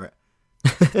ready for it.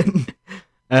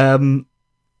 In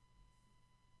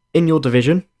your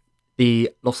division,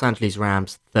 the Los Angeles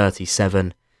Rams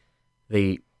 37,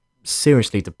 the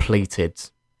seriously depleted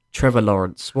Trevor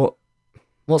Lawrence.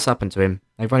 What's happened to him?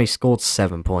 They've only scored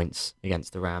 7 points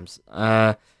against the Rams.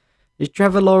 Is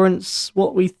Trevor Lawrence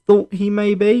what we thought he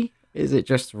may be? Is it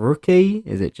just rookie?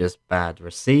 Is it just bad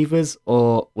receivers?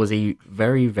 Or was he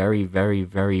very, very, very,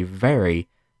 very, very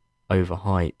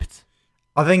overhyped?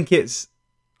 I think it's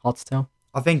hard to tell.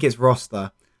 I think it's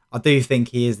roster. I do think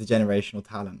he is the generational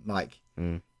talent. Like,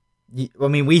 I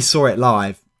mean, we saw it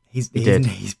live. He's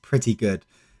pretty good.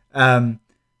 When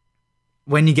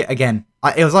you get, again,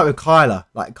 it was like with Kyler.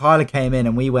 Like, Kyler came in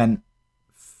and we went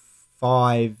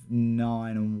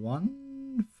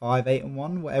 5-9-1,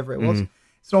 5-8-1, whatever it was.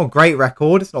 It's not a great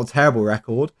record. It's not a terrible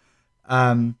record.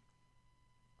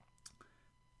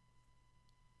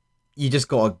 You just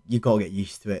gotta get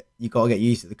used to it. You gotta get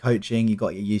used to the coaching. You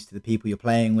gotta get used to the people you're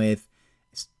playing with.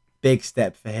 It's a big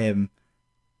step for him.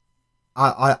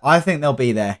 I think they'll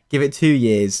be there. Give it 2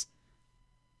 years.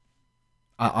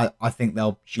 I think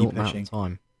they'll Short be pushing. amount of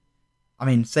time. I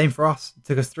mean, same for us. It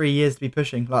took us 3 years to be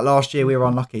pushing. Like, last year, we were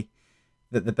unlucky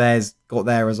that the Bears got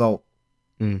their result.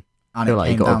 I feel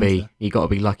like you got to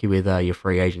be lucky with your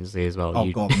free agency as well. Oh,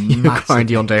 you God, find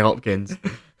DeAndre Hopkins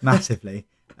massively.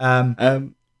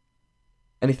 Anything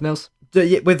else?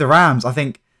 With the Rams, I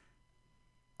think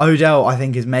Odell,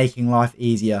 is making life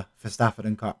easier for Stafford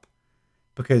and Cup,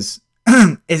 because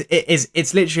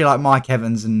it's literally like Mike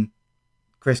Evans and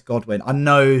Chris Godwin. I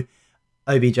know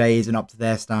OBJ isn't up to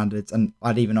their standards, and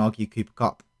I'd even argue Cooper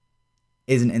Kupp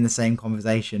isn't in the same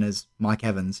conversation as Mike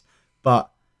Evans,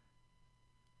 but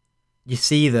you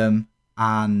see them,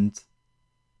 and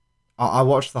I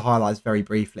watched the highlights very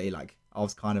briefly. Like, I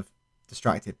was kind of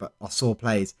distracted, but I saw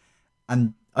plays,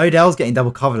 and Odell's getting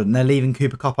double covered, and they're leaving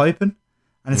Cooper Kupp open,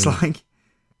 and it's like,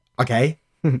 okay,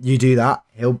 you do that,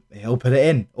 he'll put it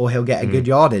in, or he'll get a good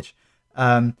yardage.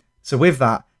 So with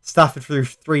that, Stafford threw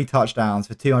 3 touchdowns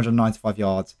for 295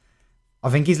 yards. I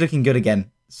think he's looking good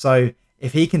again. So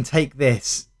if he can take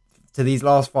this to these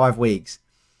last 5 weeks,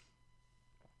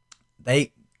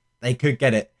 they could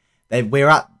get it. They're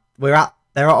at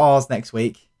ours next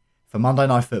week for Monday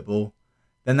Night Football.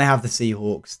 Then they have the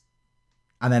Seahawks,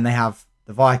 and then they have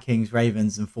the Vikings,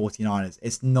 Ravens, and 49ers.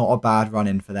 It's not a bad run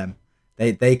in for them.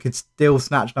 They could still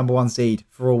snatch number 1 seed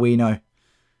for all we know.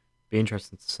 Be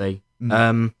interesting to see.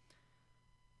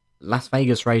 Las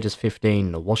Vegas Raiders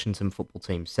 15, the Washington Football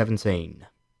Team 17.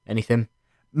 Anything?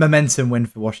 Momentum win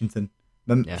for Washington.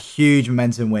 Huge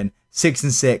momentum win.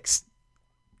 6-6.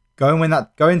 Go and win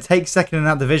that. Go and take second in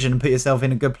that division and put yourself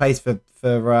in a good place for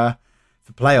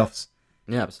playoffs.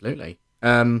 Yeah, absolutely.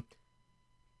 A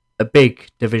big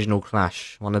divisional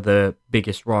clash. One of the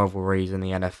biggest rivalries in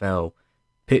the NFL.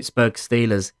 Pittsburgh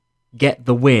Steelers get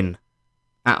the win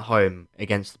at home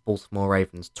against the Baltimore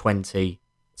Ravens, 20-19.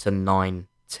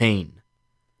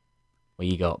 What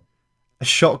you got? A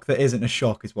shock that isn't a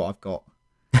shock is what I've got.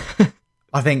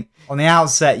 I think on the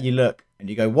outset you look and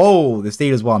you go, "Whoa, the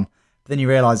Steelers won," but then you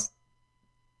realise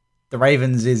the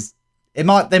Ravens they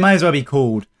might as well be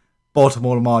called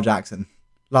Baltimore Lamar Jackson.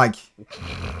 Like,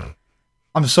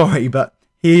 I'm sorry, but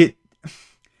he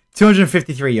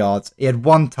 253 yards. He had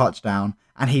 1 touchdown,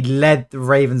 and he led the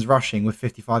Ravens rushing with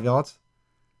 55 yards.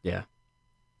 Yeah,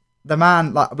 the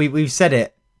man, like we've said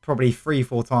it probably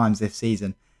 3-4 times this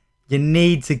season. You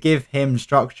need to give him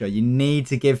structure. You need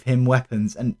to give him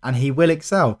weapons, and he will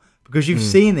excel because you've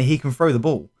seen that he can throw the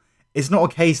ball. It's not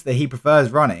a case that he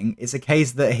prefers running. It's a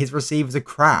case that his receivers are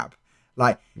crap.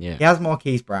 Like, he has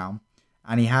Marquise Brown,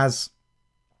 and he has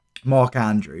Mark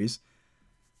Andrews,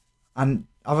 and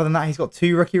other than that, he's got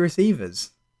 2 rookie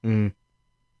receivers. I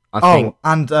think...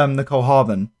 and Nicole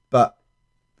Harbin, but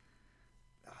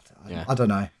I don't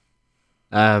know.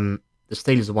 The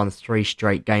Steelers have won 3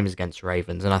 straight games against the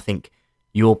Ravens, and I think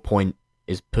your point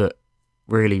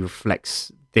really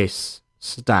reflects this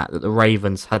stat that the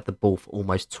Ravens had the ball for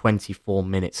almost 24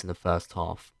 minutes in the first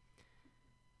half.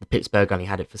 The Pittsburgh only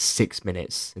had it for 6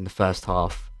 minutes in the first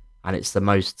half, and it's the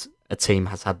most a team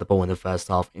has had the ball in the first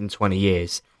half in 20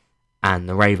 years, and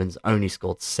the Ravens only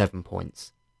scored 7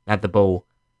 points. They had the ball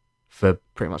for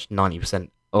pretty much 90%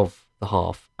 of the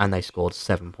half, and they scored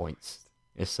 7 points.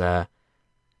 It's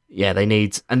they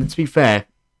need, and to be fair,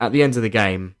 at the end of the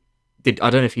game, I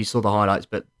don't know if you saw the highlights,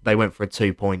 but they went for a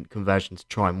 2-point conversion to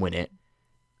try and win it,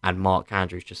 and Mark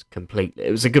Andrews just completely,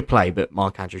 it was a good play, but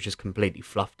Mark Andrews just completely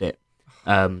fluffed it,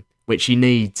 which you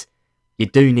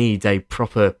do need a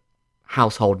proper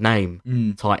household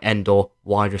name tight end or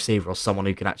wide receiver or someone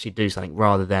who can actually do something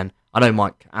rather than, I know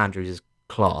Mike Andrews is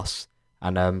class,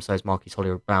 and so is Marquise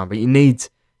Hollywood Brown, but you need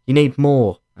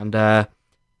more, and I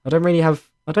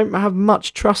don't have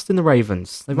much trust in the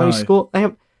Ravens. They've only scored.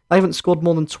 They haven't scored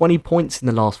more than 20 points in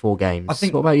the last 4 games.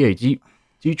 What about you? Do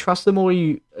you trust them, or are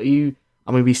you?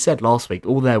 I mean, we said last week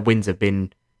all their wins have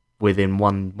been within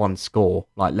one score,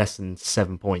 like less than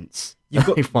 7 points.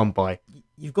 They've won by.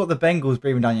 You've got the Bengals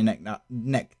breathing down your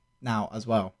neck now as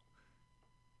well.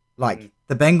 Like,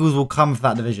 the Bengals will come for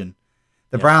that division.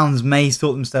 The Browns may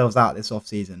sort themselves out this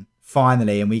offseason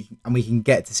finally, and we can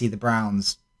get to see the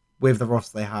Browns with the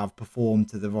roster they have perform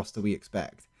to the roster we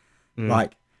expect.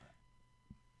 Like,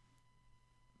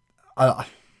 I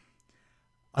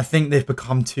think they've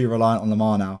become too reliant on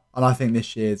Lamar now, and I think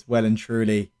this year's well and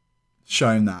truly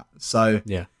shown that. So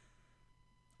yeah,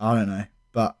 I don't know,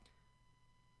 but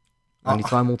only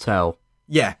time will tell.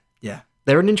 Yeah.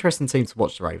 They're an interesting team to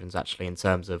watch, the Ravens, actually, in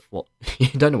terms of what you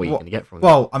don't know what you're going to get from them.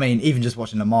 Well, I mean, even just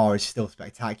watching Lamar is still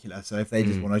spectacular. So if they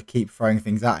just want to keep throwing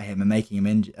things at him and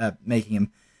making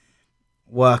him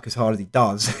work as hard as he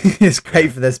does, it's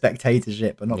great for their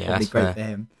spectatorship, but not probably great for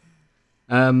him.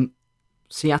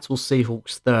 Seattle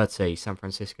Seahawks 30, San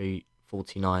Francisco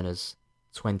 49ers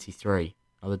 23.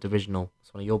 Another divisional.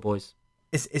 It's one of your boys.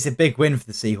 It's a big win for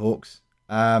the Seahawks.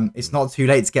 It's not too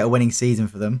late to get a winning season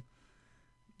for them.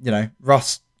 You know,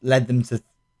 Russ led them to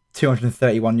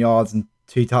 231 yards and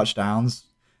 2 touchdowns.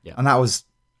 Yeah. And that was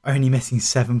only missing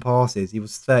 7 passes. He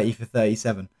was 30 for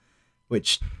 37,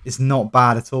 which is not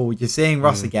bad at all. You're seeing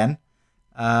Russ again.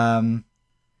 I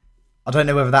don't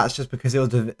know whether that's just because it was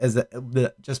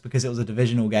a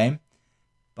divisional game,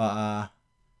 but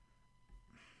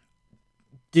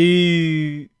do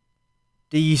you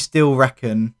still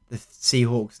reckon the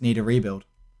Seahawks need a rebuild?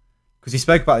 Because we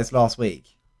spoke about this last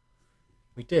week.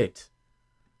 We did,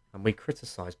 and we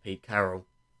criticised Pete Carroll.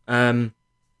 Look,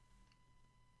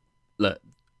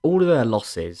 all of their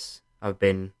losses have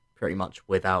been pretty much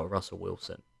without Russell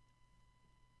Wilson.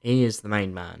 He is the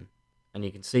main man, and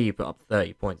you can see you put up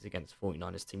 30 points against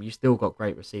 49ers team. You still got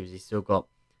great receivers. You still got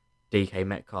DK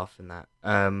Metcalf and that.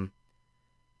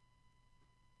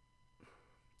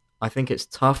 I think it's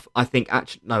tough. I think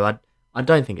actually no, I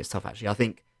don't think it's tough actually. I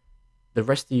think the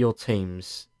rest of your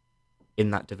teams in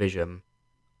that division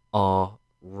are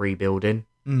rebuilding.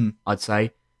 I'd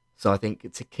say. So I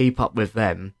think to keep up with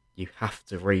them, you have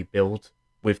to rebuild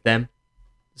with them.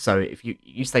 So if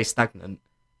you stay stagnant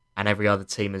and every other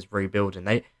team is rebuilding,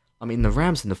 the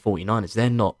Rams and the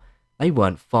 49ers, they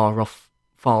weren't far off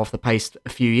the pace a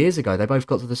few years ago. They both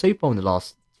got to the Super Bowl in the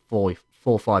last 4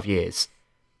 or 5 years,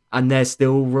 and they're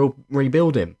still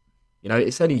rebuilding.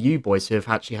 It's only you boys who have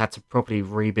actually had to properly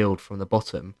rebuild from the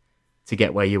bottom to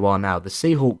get where you are now. The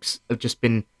Seahawks have just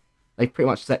been, they've pretty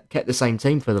much kept the same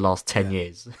team for the last 10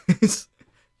 years. So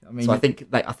I think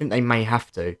they may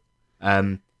have to.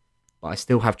 But I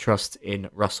still have trust in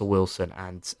Russell Wilson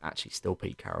and actually still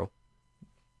Pete Carroll.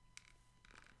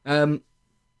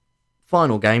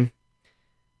 Final game.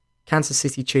 Kansas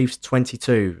City Chiefs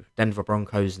 22, Denver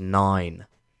Broncos 9.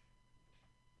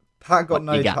 Pat got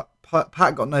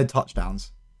no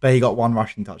touchdowns, but he got one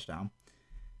rushing touchdown.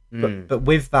 But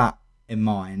with that in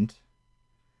mind,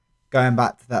 going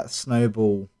back to that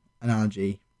snowball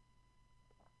analogy,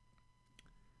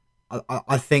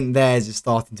 I think theirs is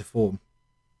starting to form.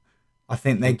 I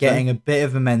think they're getting a bit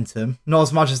of momentum. Not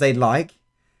as much as they'd like,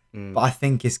 but I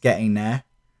think it's getting there.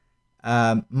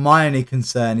 My only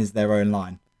concern is their own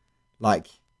line. I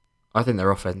think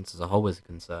their offense as a whole is a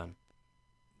concern.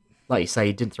 Like you say,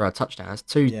 he didn't throw a touchdown. That's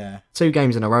two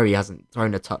games in a row he hasn't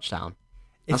thrown a touchdown.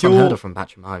 That's unheard of from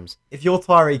Patrick Mahomes. If you're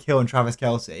Tyreek Hill and Travis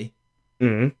Kelce,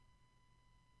 I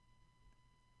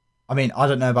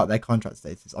don't know about their contract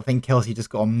status. I think Kelce just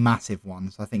got a massive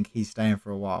one, so I think he's staying for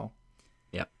a while.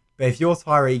 Yep. But if you're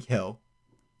Tyreek Hill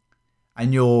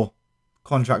and your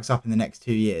contract's up in the next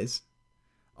 2 years,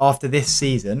 after this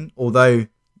season, although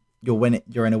you're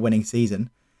in a winning season,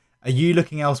 are you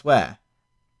looking elsewhere?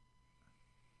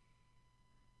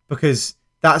 Because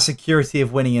that security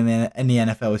of winning in the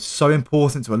NFL is so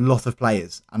important to a lot of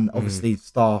players and obviously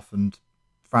staff and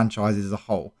franchises as a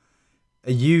whole.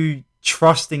 Are you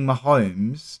trusting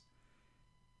Mahomes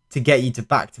to get you to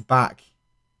back-to-back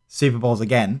Super Bowls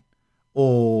again?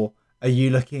 Or are you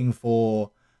looking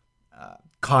for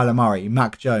Kyler Murray,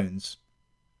 Mac Jones,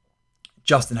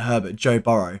 Justin Herbert, Joe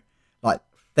Burrow?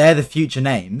 They're the future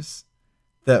names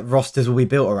that rosters will be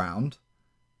built around.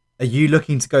 Are you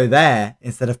looking to go there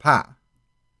instead of Pat?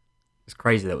 It's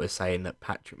crazy that we're saying that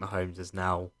Patrick Mahomes is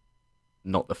now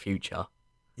not the future.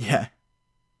 Yeah.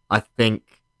 I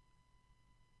think...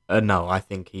 no, I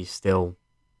think he's still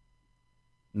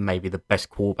maybe the best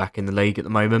quarterback in the league at the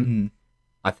moment.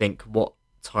 I think what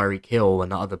Tyreek Hill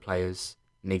and the other players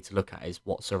need to look at is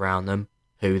what's around them,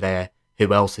 who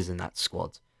else is in that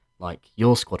squad. Like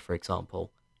your squad, for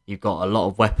example, you've got a lot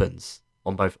of weapons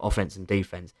on both offense and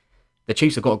defense. The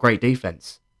Chiefs have got a great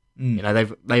defense.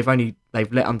 They've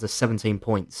let under 17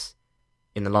 points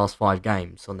in the last 5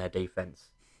 games on their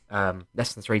defense,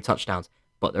 less than 3 touchdowns.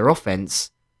 But their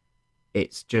offense,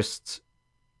 it's just,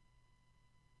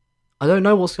 I don't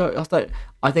know what's going.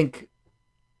 I think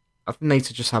they need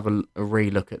to just have a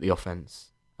re-look at the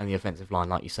offense and the offensive line,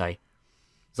 like you say.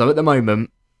 So at the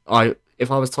moment,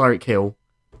 if I was Tyreek Hill,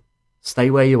 stay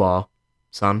where you are,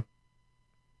 son.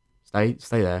 Stay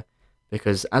there,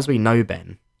 because as we know,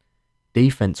 Ben,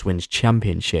 defense wins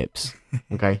championships.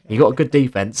 Okay, you got a good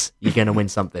defense, you're gonna win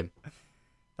something.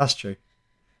 That's true.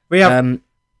 We have.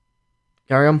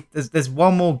 Carry on. There's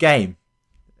one more game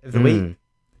of the week.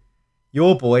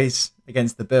 Your boys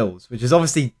against the Bills, which is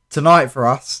obviously tonight for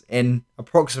us in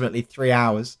approximately 3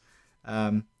 hours.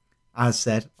 As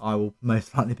said, I will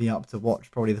most likely be up to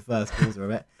watch probably the first quarter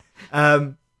of it.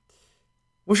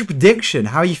 What's your prediction?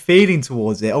 How are you feeling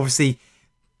towards it? Obviously,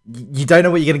 you don't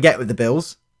know what you're going to get with the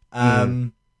Bills.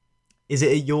 Is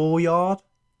it at your yard?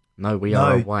 No, we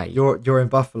are away. You're in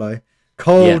Buffalo.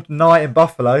 Cold night in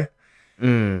Buffalo.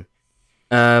 We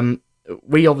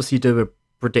obviously do a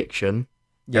prediction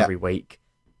every week,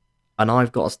 and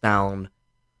I've got us down.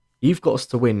 You've got us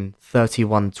to win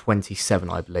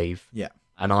 31-27, I believe. Yeah.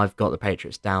 And I've got the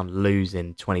Patriots down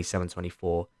losing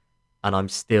 27-24, and I'm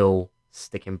still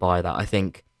sticking by that. I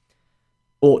think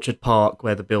Orchard Park,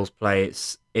 where the Bills play,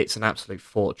 it's an absolute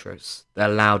fortress. They're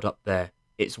loud up there.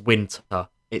 It's winter.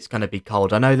 It's going to be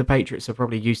cold. I know the Patriots are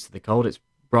probably used to the cold. It's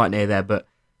right near there, but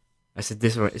it's a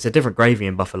different gravy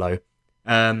in Buffalo.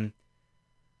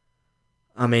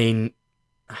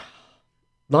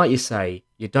 Like you say,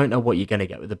 you don't know what you're going to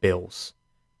get with the Bills.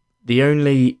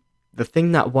 The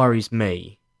thing that worries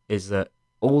me is that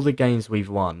all the games we've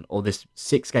won, or this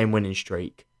 6-game winning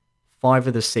streak, 5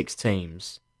 of the 6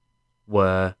 teams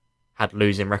had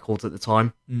losing records at the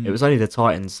time. It was only the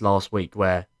Titans last week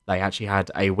where they actually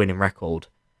had a winning record.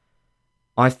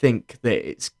 I think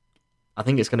it's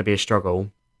going to be a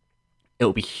struggle.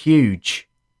 It'll be huge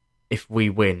if we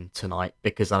win tonight,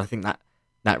 because I think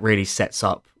that really sets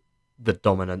up the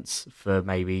dominance for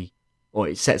maybe, or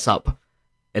it sets up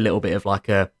a little bit of like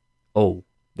they're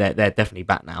definitely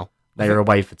back now. They were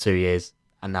away for 2 years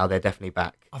and now they're definitely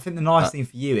back. I think the nice thing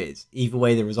for you is either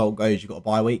way the result goes, you've got a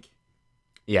bye week.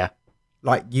 Yeah.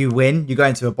 Like, you win, you go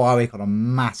into a bye week on a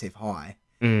massive high.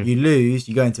 You lose,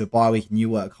 you go into a bye week and you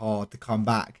work hard to come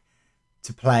back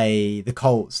to play the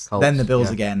Colts then the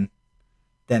Bills again,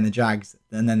 then the Jags,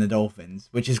 and then the Dolphins,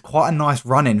 which is quite a nice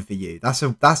run-in for you. That's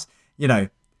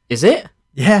Is it?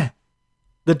 Yeah.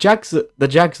 The Jags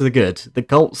are good. The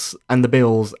Colts and the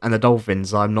Bills and the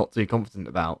Dolphins I'm not too confident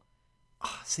about.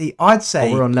 See, I'd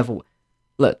say we're on level.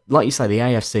 Look, like you say, the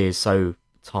AFC is so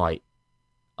tight.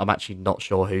 I'm actually not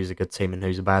sure who's a good team and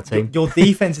who's a bad team. Your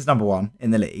defense is number 1 in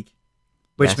the league,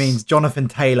 which means Jonathan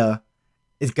Taylor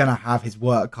is going to have his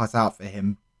work cut out for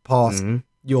him past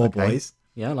your boys.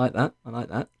 Yeah, I like that.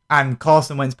 And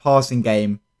Carson Wentz's passing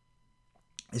game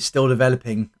is still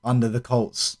developing under the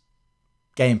Colts'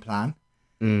 game plan.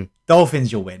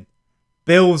 Dolphins, you'll win.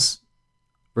 Bills,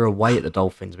 we're away at the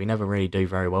Dolphins. We never really do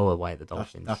very well away at the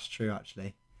Dolphins. That's true,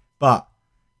 actually. But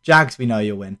Jags, we know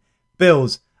you'll win.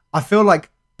 Bills, I feel like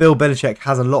Bill Belichick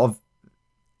has a lot of...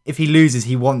 If he loses,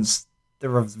 he wants the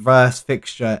reverse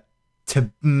fixture to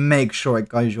make sure it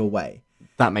goes your way.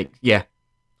 I'd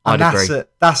agree.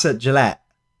 That's at Gillette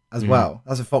as well.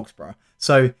 That's at Foxborough.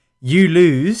 So you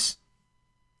lose,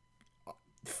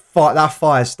 that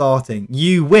fire's starting.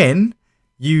 You win,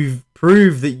 you've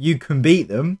proved that you can beat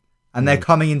them, and they're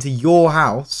coming into your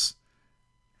house.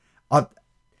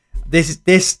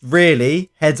 This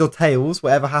really, heads or tails,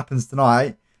 whatever happens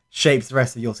tonight, shapes the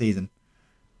rest of your season.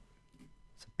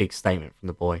 It's a big statement from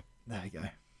the boy. There you go.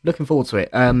 Looking forward to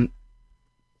it.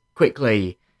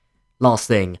 Quickly, last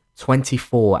thing,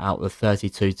 24 out of the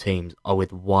 32 teams are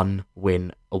with 1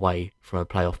 win away from a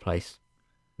playoff place.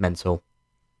 Mental.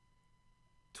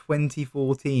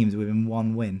 24 teams within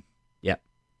 1 win? Yep.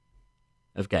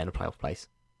 Of getting a playoff place.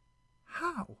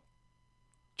 How?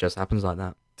 Just happens like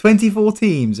that. 24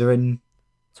 teams are in...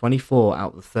 24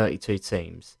 out of the 32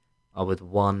 teams are with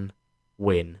 1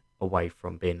 win away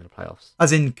from being in the playoffs.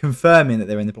 As in confirming that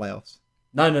they're in the playoffs?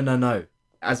 No.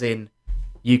 As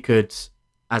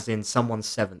in someone's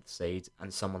 7th seed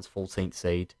and someone's 14th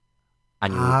seed,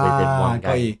 and you're within 1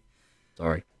 game. You.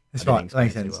 Sorry. That's right, that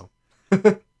makes sense.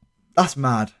 Well. That's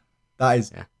mad. That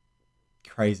is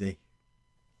crazy.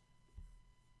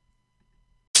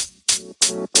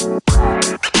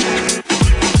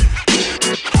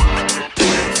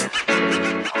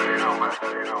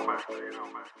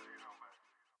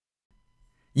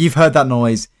 You've heard that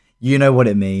noise. You know what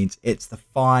it means. It's the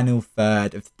final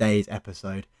third of today's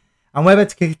episode. And we're about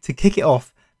to kick it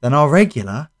off than our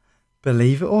regular,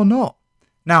 believe it or not.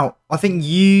 Now, I think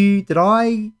who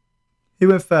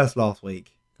went first last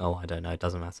week? Oh, I don't know. It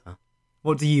doesn't matter.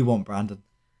 What do you want, Brandon?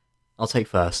 I'll take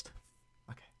first.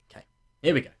 Okay.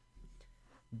 Here we go.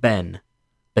 Ben,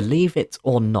 believe it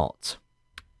or not,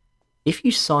 if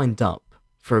you signed up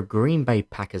for a Green Bay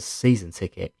Packers season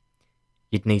ticket,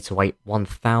 you'd need to wait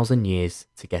 1,000 years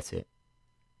to get it.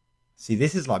 See,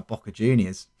 this is like Boca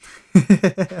Juniors. Green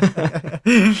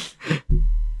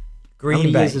How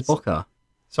many Bay. years is Boca?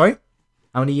 Sorry?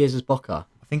 How many years is Boca?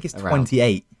 I think it's around?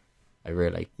 28. Oh,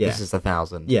 really? Yeah. This is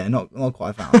 1,000. Yeah, not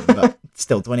quite 1,000, but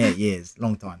still 28 years.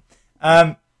 Long time.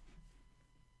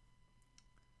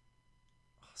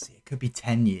 See, it could be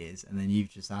 10 years, and then you've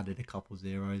just added a couple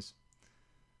zeros.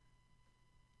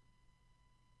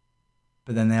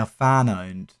 But then they are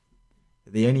fan-owned.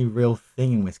 The only real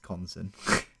thing in Wisconsin.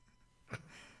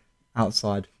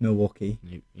 Outside Milwaukee.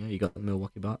 Yeah, you got the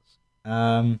Milwaukee Bucks.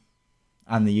 And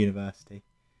the university.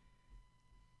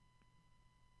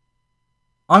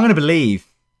 I'm going to believe.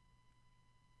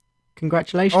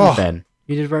 Congratulations, Ben.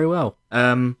 You did very well.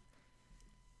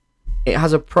 It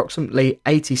has approximately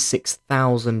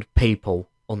 86,000 people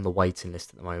on the waiting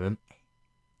list at the moment.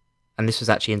 And this was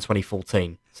actually in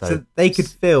 2014. So they could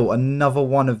fill another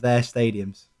one of their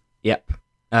stadiums. Yep.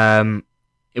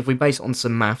 If we base it on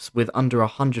some maths, with under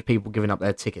 100 people giving up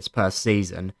their tickets per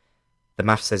season, the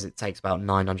math says it takes about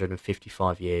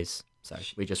 955 years. So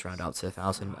we just round out to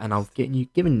 1,000, and I'm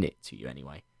giving it to you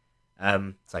anyway.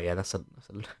 So yeah, that's a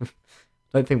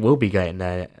don't think we'll be getting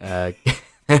there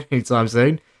anytime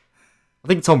soon. I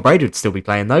think Tom Brady would still be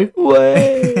playing though.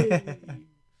 Way.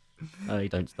 Oh, you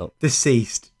don't stop.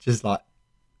 Deceased, just like.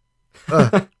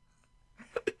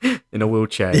 in a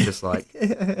wheelchair, just like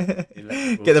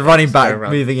Get the running back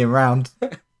moving him round.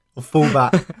 Or full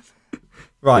back.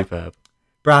 Right. Superb.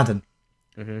 Brandon,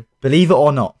 believe it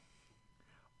or not,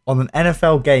 on an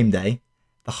NFL game day,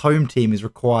 the home team is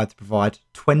required to provide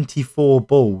 24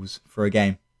 balls for a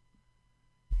game.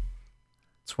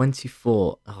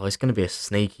 24. Oh, it's going to be a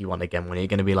sneaky one again when you're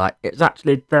going to be like, it's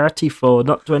actually 34,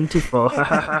 not 24.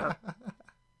 Right,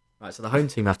 so the home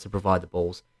team have to provide the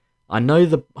balls. I know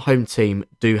the home team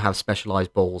do have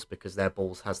specialised balls because their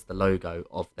balls has the logo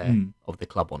of the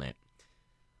club on it.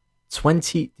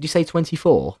 20. Did you say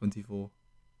 24? 24.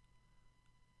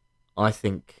 I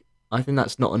think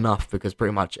that's not enough because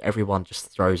pretty much everyone just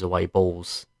throws away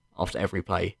balls after every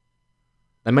play.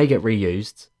 They may get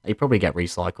reused. They probably get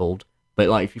recycled. But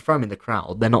like, if you throw them in the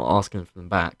crowd, they're not asking for them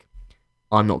back.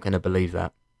 I'm not going to believe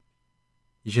that.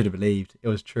 You should have believed it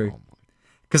was true.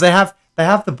 Because they have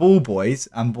the ball boys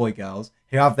and boy girls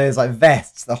who have those like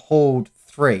vests that hold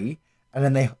 3, and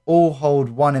then they all hold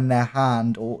 1 in their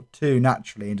hand or 2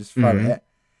 naturally and just throw it.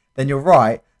 Then you're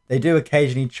right. They do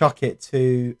occasionally chuck it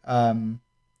to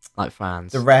like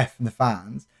fans, the ref and the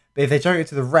fans. But if they chuck it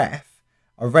to the ref,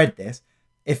 I read this.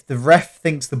 If the ref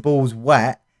thinks the ball's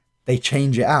wet, they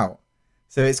change it out.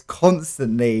 So it's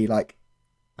constantly like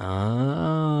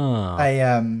a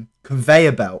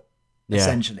conveyor belt,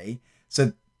 essentially.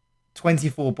 So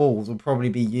 24 balls will probably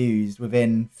be used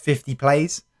within 50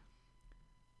 plays.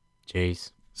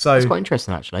 Jeez. So it's quite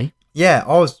interesting, actually. Yeah,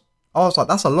 I was like,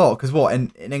 that's a lot, because what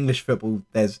in English football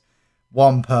there's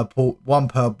one per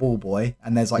ball boy,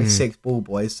 and there's like 6 ball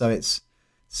boys, so it's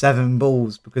 7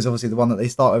 balls because obviously the one that they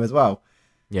start with as well.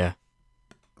 Yeah.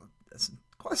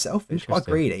 Quite selfish, quite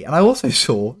greedy. And I also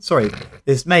saw, I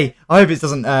hope it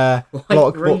doesn't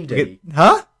block. Greedy.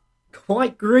 Huh?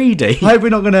 Quite greedy. I hope we're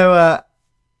not going to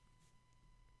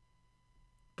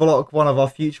block one of our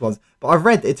future ones. But I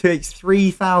read that it takes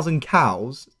 3,000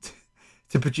 cows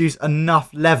to produce enough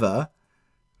leather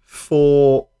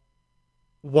for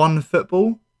one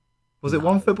football. Was it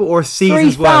one football or a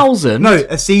season's 3,000? worth? No,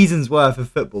 a season's worth of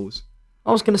footballs.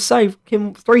 I was going to say,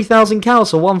 3,000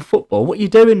 cows for one football. What are you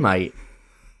doing, mate?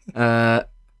 That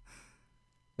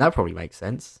probably makes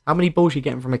sense. How many balls are you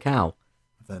getting from a cow?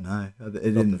 I don't know. The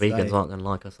vegans aren't going to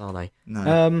like us, are they?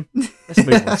 No. Let's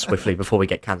move on swiftly before we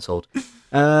get cancelled.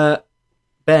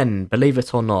 Ben, believe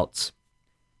it or not,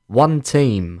 one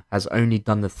team has only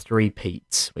done the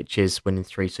 3-peat, which is winning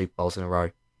 3 Super Bowls in a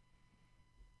row.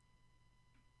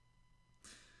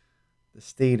 The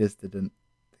Steelers didn't.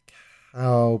 The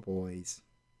Cowboys.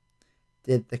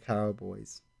 Did the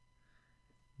Cowboys?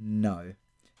 No.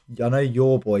 I know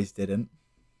your boys didn't.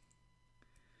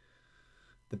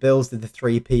 The Bills did the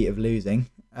 3-peat of losing.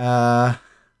 I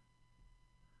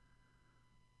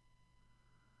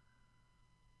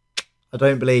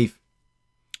don't believe.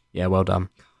 Yeah, well done.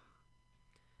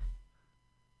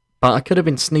 But I could have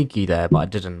been sneaky there, but I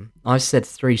didn't. I said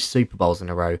 3 Super Bowls in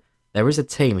a row. There is a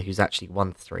team who's actually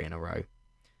won 3 in a row.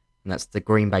 And that's the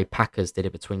Green Bay Packers, did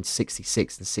it between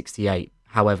 66 and 68.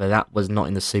 However, that was not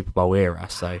in the Super Bowl era,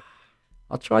 so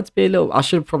I tried to be a little... I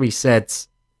should have probably said...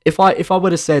 If I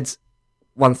would have said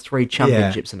won 3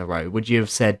 championships in a row, would you have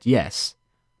said yes?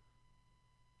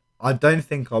 I don't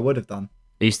think I would have done.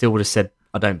 You still would have said,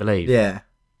 I don't believe? Yeah.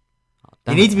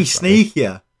 You need to be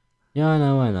sneakier. Yeah, I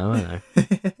know.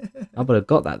 I would have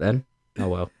got that then. Oh,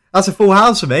 well. That's a full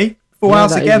house for me. Full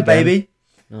house again, baby.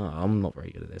 Oh, I'm not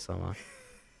very good at this, am I?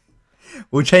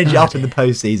 We'll change it up in the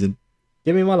postseason.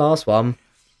 Give me my last one.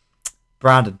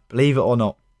 Brandon, believe it or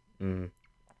not, in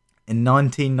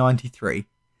 1993,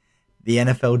 the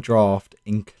NFL draft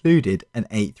included an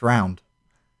 8th round.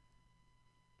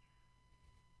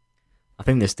 I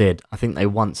think this did. I think they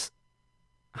once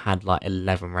had like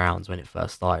 11 rounds when it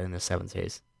first started in the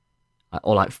 70s.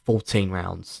 Or like 14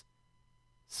 rounds.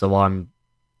 So I'm...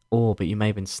 Oh, but you may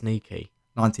have been sneaky.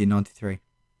 1993.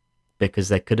 Because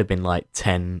there could have been like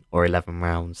 10 or 11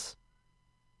 rounds.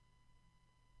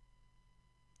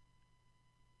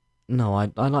 No, I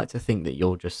like to think that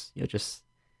you're just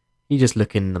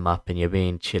looking them up and you're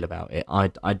being chill about it.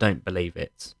 I don't believe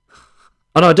it.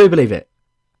 Oh no, I do believe it.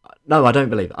 No, I don't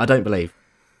believe it. I don't believe.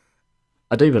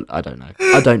 I don't know.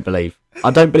 I don't believe.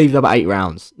 I don't believe there were 8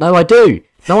 rounds. No, I do.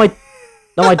 No,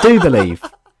 I do believe.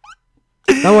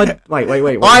 No, wait.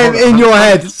 I am in your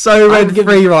head so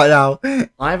rent-free right now.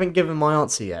 I haven't given my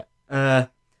answer yet.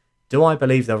 Do I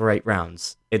believe there were 8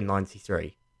 rounds in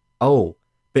 93? Oh,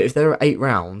 but if there are 8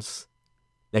 rounds,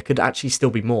 there could actually still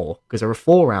be more, because there are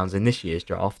 4 rounds in this year's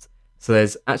draft. So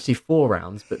there's actually 4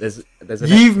 rounds, but there's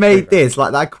You've made this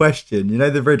like that question, you know,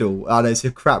 the riddle. I know it's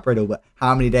a crap riddle, but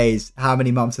how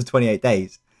many months are 28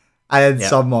 days? And then Yeah.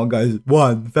 someone goes,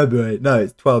 1 February. No,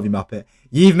 it's 12, you muppet.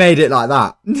 You've made it like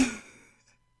that.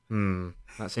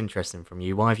 That's interesting from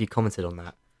you. Why have you commented on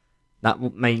that? That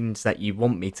means that you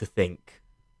want me to think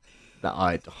that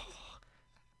I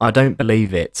don't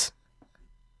believe it.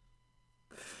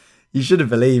 You should have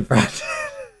believed, Brad.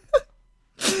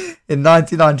 In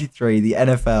 1993, the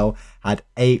NFL had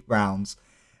 8 rounds.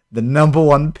 The number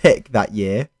 1 pick that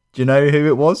year, do you know who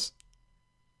it was?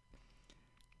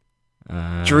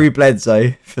 Drew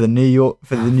Bledsoe for the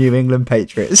New England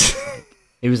Patriots.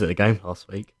 He was at the game last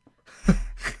week.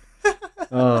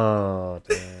 Oh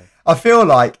dear. I feel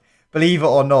like, believe it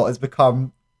or not, has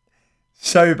become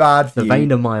so bad for The you.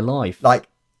 vein of my life. Like,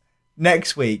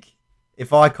 next week,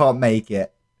 if I can't make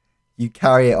it, you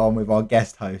carry it on with our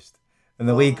guest host. And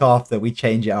the week after, we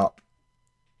change it up.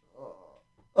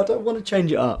 I don't want to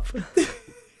change it up.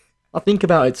 I think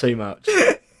about it too much.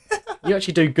 You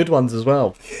actually do good ones as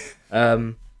well.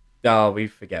 We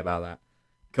forget about that.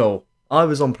 Cool. I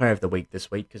was on Player of the Week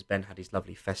this week because Ben had his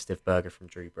lovely festive burger from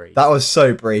Drew Brees. That was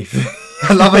so brief.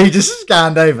 I love how you just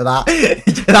scanned over that.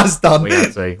 That's done. We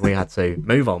had to.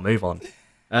 Move on.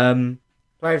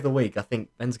 Player of the Week, I think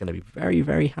Ben's going to be very,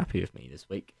 very happy with me this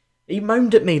week. He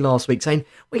moaned at me last week saying,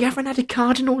 we haven't had a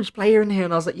Cardinals player in here.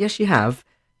 And I was like, yes, you have.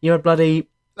 You had bloody...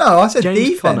 No, I said James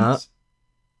defense. Conner.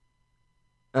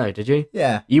 Oh, did you?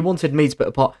 Yeah. You wanted me to put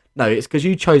a pot... No, it's because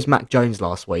you chose Mac Jones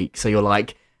last week. So you're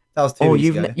like... That was 2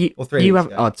 weeks ago. Or 3 weeks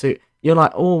ago. You're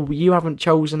like, you haven't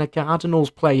chosen a Cardinals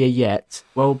player yet.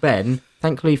 Well, Ben,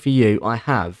 thankfully for you, I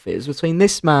have. It was between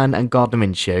this man and Gardner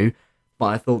Minshew, but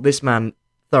I thought this man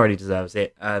thoroughly deserves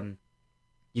it.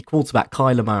 Your quarterback,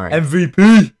 Kyler Murray.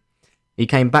 MVP. He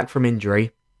came back from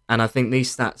injury, and I think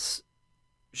these stats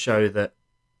show that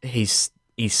he's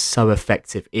so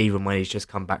effective even when he's just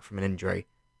come back from an injury,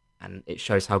 and it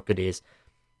shows how good he is.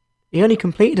 He only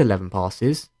completed 11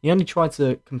 passes. He only tried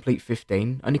to complete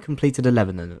 15. Only completed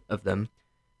 11 of them.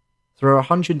 Threw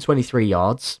 123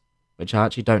 yards, which I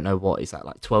actually don't know what is that,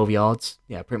 like 12 yards?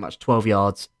 Yeah, pretty much 12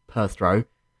 yards per throw.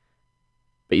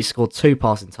 But he scored 2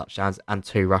 passing touchdowns and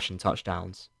 2 rushing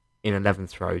touchdowns in 11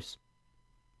 throws.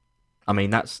 I mean,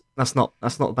 that's not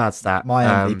a bad stat. My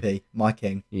MVP, my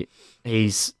king.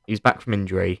 He's back from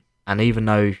injury, and even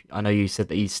though I know you said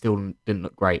that he still didn't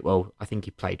look great, well, I think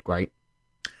he played great.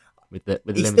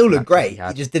 He still looked great.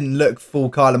 He just didn't look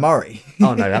full Kyler Murray.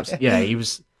 Oh no, yeah, he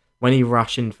was when he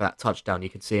rushed in for that touchdown. You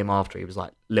could see him after. He was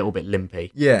like a little bit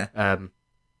limpy. Yeah.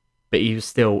 But he was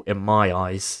still, in my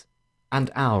eyes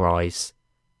and our eyes,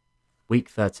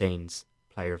 Week 13's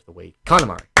Player of the Week, Kyler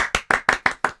Murray.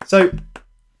 So,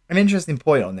 an interesting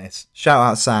point on this. Shout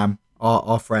out Sam,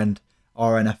 our friend,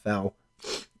 our NFL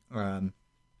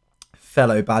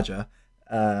fellow Badger.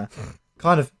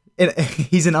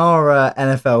 He's in our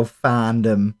NFL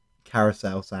fandom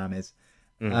carousel, Sam is.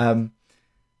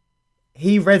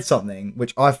 He read something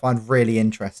which I find really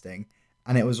interesting,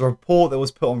 and it was a report that was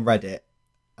put on Reddit,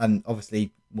 and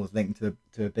obviously was linked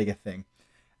to a bigger thing.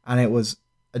 And it was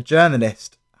a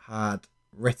journalist had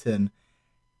written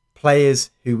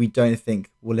players who we don't think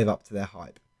will live up to their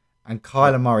hype, and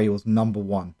Kyler Murray was number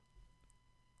 1.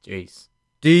 Jeez.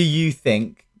 Do you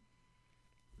think,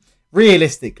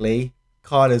 realistically,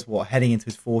 Kyler's heading into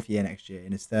his 4th year next year,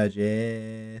 in his third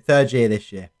year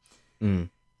this year.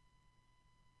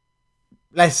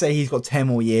 Let's say he's got 10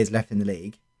 more years left in the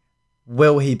league.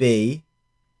 Will he be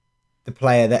the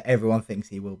player that everyone thinks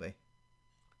he will be?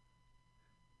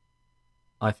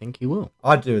 I think he will.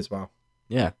 I do as well.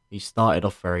 Yeah, he started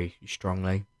off very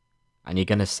strongly, and you're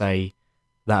going to say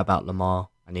that about Lamar,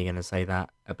 and you're going to say that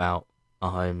about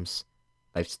Mahomes.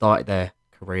 They've started their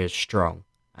careers strong,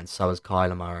 and so has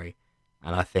Kyler Murray.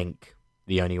 And I think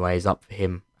the only way is up for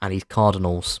him and his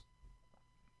Cardinals.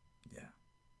 Yeah.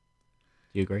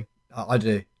 Do you agree? I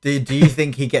do. Do you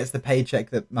think he gets the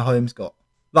paycheck that Mahomes got?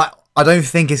 Like, I don't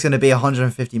think it's going to be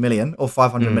 150 million or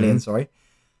 500 million, sorry.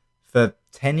 For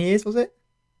 10 years, was it?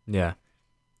 Yeah.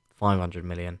 500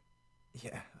 million.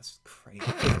 Yeah, that's crazy.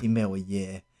 50 mil a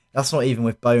year. That's not even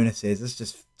with bonuses. That's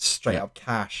just straight up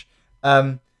cash.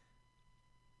 Does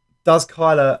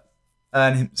Kyler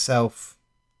earn himself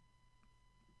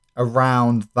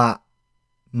around that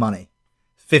money?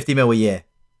 50 mil a year.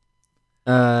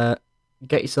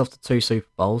 Get yourself to 2 Super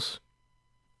Bowls,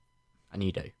 and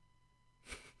you do.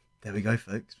 There we go,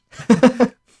 folks.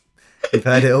 You've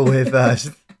heard it all here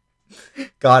first.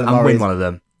 Kyler and Murray win one of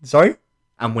them. Sorry?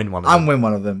 And win one of them. And win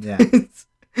one of them, yeah.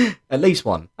 At least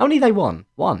one. How many they won?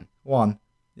 One.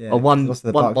 Yeah. Or one, Lost to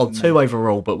the Bucks, well, 2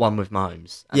 overall, but 1 with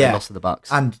Mahomes. And they lost to the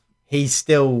Bucks. And he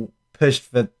still pushed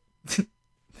for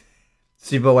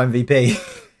Super Bowl MVP.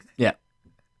 Yeah.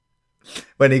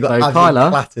 when he got So, absolutely Kyler,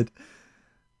 flattered.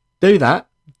 Do that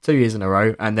 2 years in a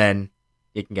row, and then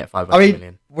you can get 500 I mean,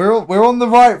 million. we're on the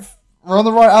right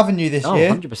avenue this Oh,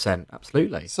 year. 100%,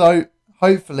 absolutely. So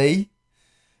hopefully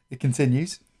it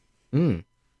continues. Mm.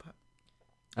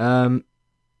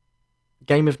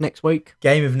 Game of next week.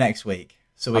 Game of next week.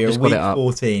 So we are week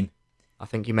 14. I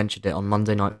think you mentioned it on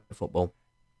Monday Night Football.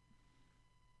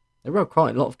 There were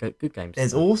quite a lot of good games.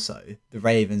 There's also the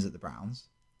Ravens at the Browns.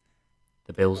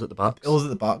 The Bills at the Bucks. Bills at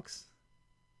the Bucks.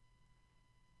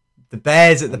 The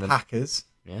Bears at the Packers.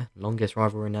 Yeah, longest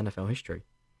rivalry in NFL history.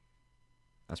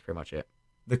 That's pretty much it.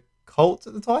 The Colts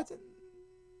at the Titans?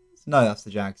 No, that's the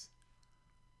Jags.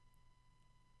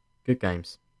 Good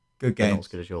games. Good They're games. not as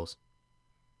good as yours.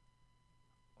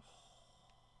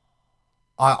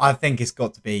 I think it's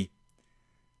got to be...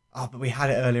 Oh, but we had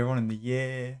it earlier on in the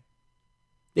year.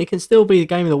 It can still be the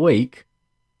game of the week.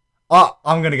 Oh,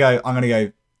 I'm gonna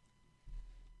go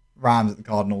Rams at the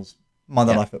Cardinals.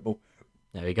 Monday Night Football.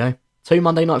 There we go. 2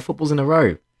 Monday Night Footballs in a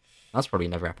row. That's probably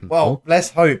never happened before. Let's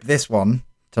hope this one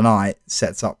tonight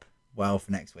sets up well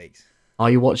for next week's. Are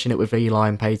you watching it with Eli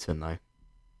and Peyton, though? Or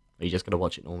are you just going to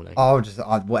watch it normally?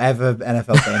 Whatever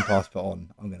NFL Game Pass put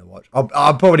on, I'm going to watch.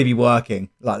 I'll probably be working.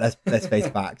 Like, let's face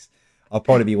facts. I'll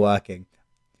probably be working.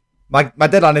 My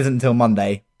deadline isn't until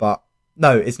Monday, but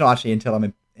no, it's not actually until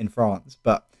I'm in France,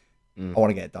 but I want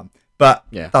to get it done. But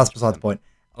that's beside the point.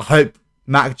 I hope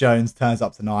Mac Jones turns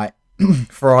up tonight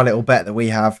for our little bet that we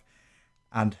have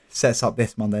and sets up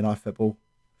this Monday Night Football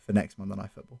for next Monday Night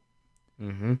Football.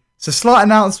 Mm-hmm. So, slight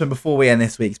announcement before we end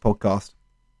this week's podcast.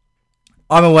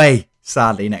 I'm away,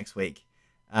 sadly, next week.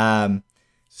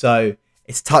 So,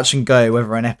 it's touch and go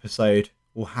whether an episode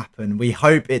will happen. We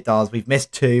hope it does. We've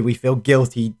missed 2. We feel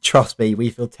guilty. Trust me, we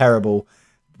feel terrible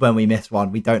when we miss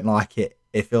one. We don't like it.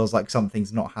 It feels like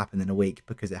something's not happened in a week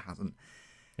because it hasn't.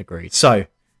 Agreed. So,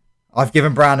 I've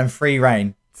given Brandon free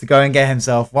reign to go and get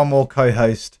himself one more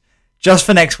co-host just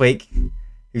for next week.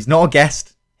 Who's not a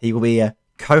guest. He will be a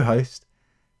co-host.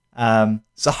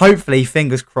 So hopefully,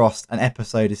 fingers crossed, an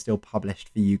episode is still published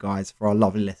for you guys, for our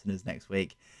lovely listeners next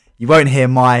week. You won't hear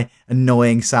my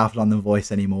annoying South London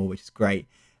voice anymore, which is great.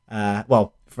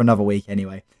 For another week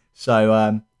anyway.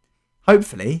 So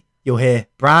hopefully you'll hear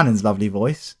Brandon's lovely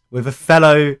voice with a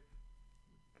fellow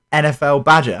NFL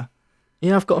Badger.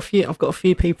 Yeah, I've got a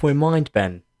few people in mind,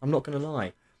 Ben. I'm not going to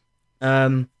lie.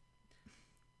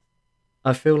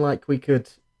 I feel like we could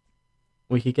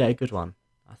get a good one.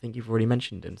 I think you've already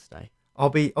mentioned him today. I'll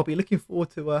be looking forward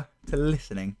to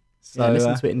listening. So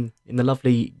listen to it in the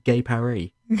lovely Gay Paris.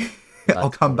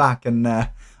 I'll come back and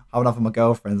have enough of my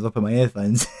girlfriends. I'll put my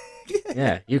earphones.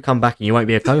 Yeah, you come back and you won't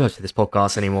be a co-host of this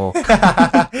podcast anymore.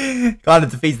 Kind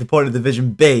of defeats the point of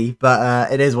Division B,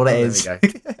 but it is what it is. There we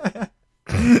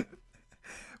go.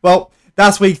 Well,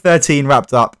 that's week 13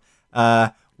 wrapped up.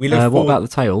 We look forward... What about the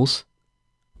tails?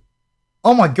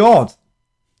 Oh my god!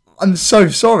 I'm so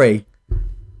sorry.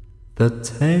 The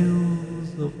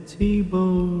Tales of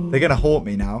Tebow. They're gonna haunt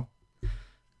me now.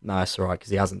 No, it's alright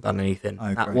because he hasn't done anything.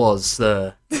 Oh, that great. was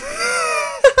the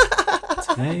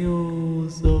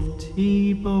Tales of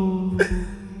Tebow.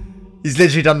 He's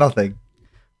literally done nothing.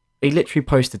 He literally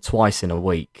posted twice in a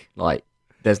week. Like,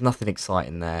 there's nothing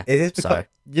exciting there. It is because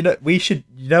you know what we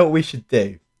should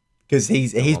do, because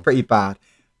he's pretty bad.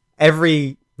 If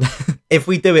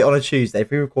we do it on a Tuesday, if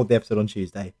we record the episode on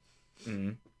Tuesday,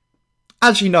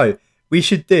 actually no, we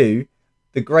should do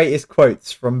the greatest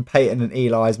quotes from Peyton and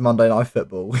Eli's Monday Night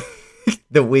Football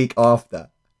the week after,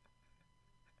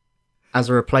 as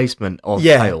a replacement of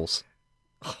Tails.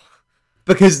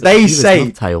 Because they say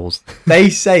Tails. They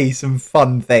say some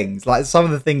fun things. Like, some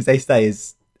of the things they say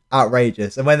is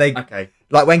outrageous. And when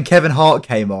like when Kevin Hart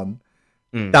came on,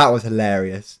 that was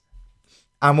hilarious.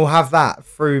 And we'll have that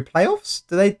through playoffs.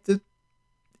 Do they?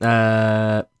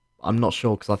 I'm not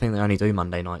sure because I think they only do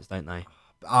Monday nights, don't they?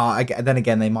 Then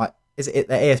again, they might. Is it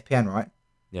they're ESPN, right?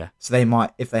 Yeah. So they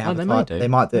might, if they have they time, they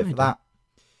might do it for that.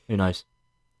 Who knows?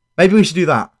 Maybe we should do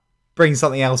that. Bring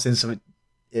something else in, so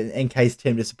in case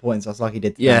Tim disappoints us like he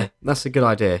did today. Yeah, that's a good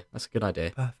idea.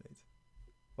 Perfect.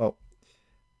 Well,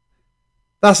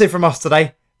 that's it from us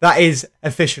today. That is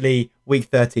officially week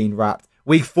 13 wrapped.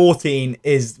 Week 14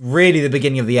 is really the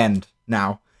beginning of the end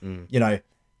now. You know,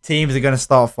 teams are going to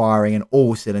start firing in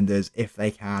all cylinders if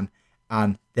they can.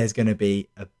 And there's going to be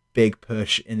a big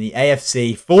push in the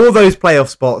AFC for those playoff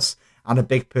spots and a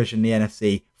big push in the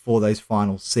NFC for those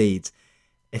final seeds.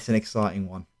 It's an exciting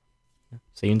one.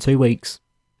 See you in 2 weeks.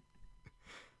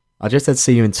 I just said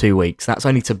see you in 2 weeks. That's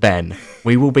only to Ben.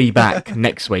 We will be back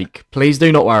next week. Please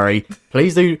do not worry.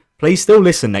 Please still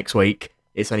listen next week.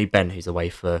 It's only Ben who's away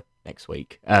for next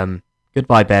week.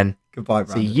 Goodbye, Ben. Goodbye,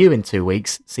 See Brandon. you in 2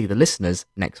 weeks. See the listeners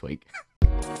next week.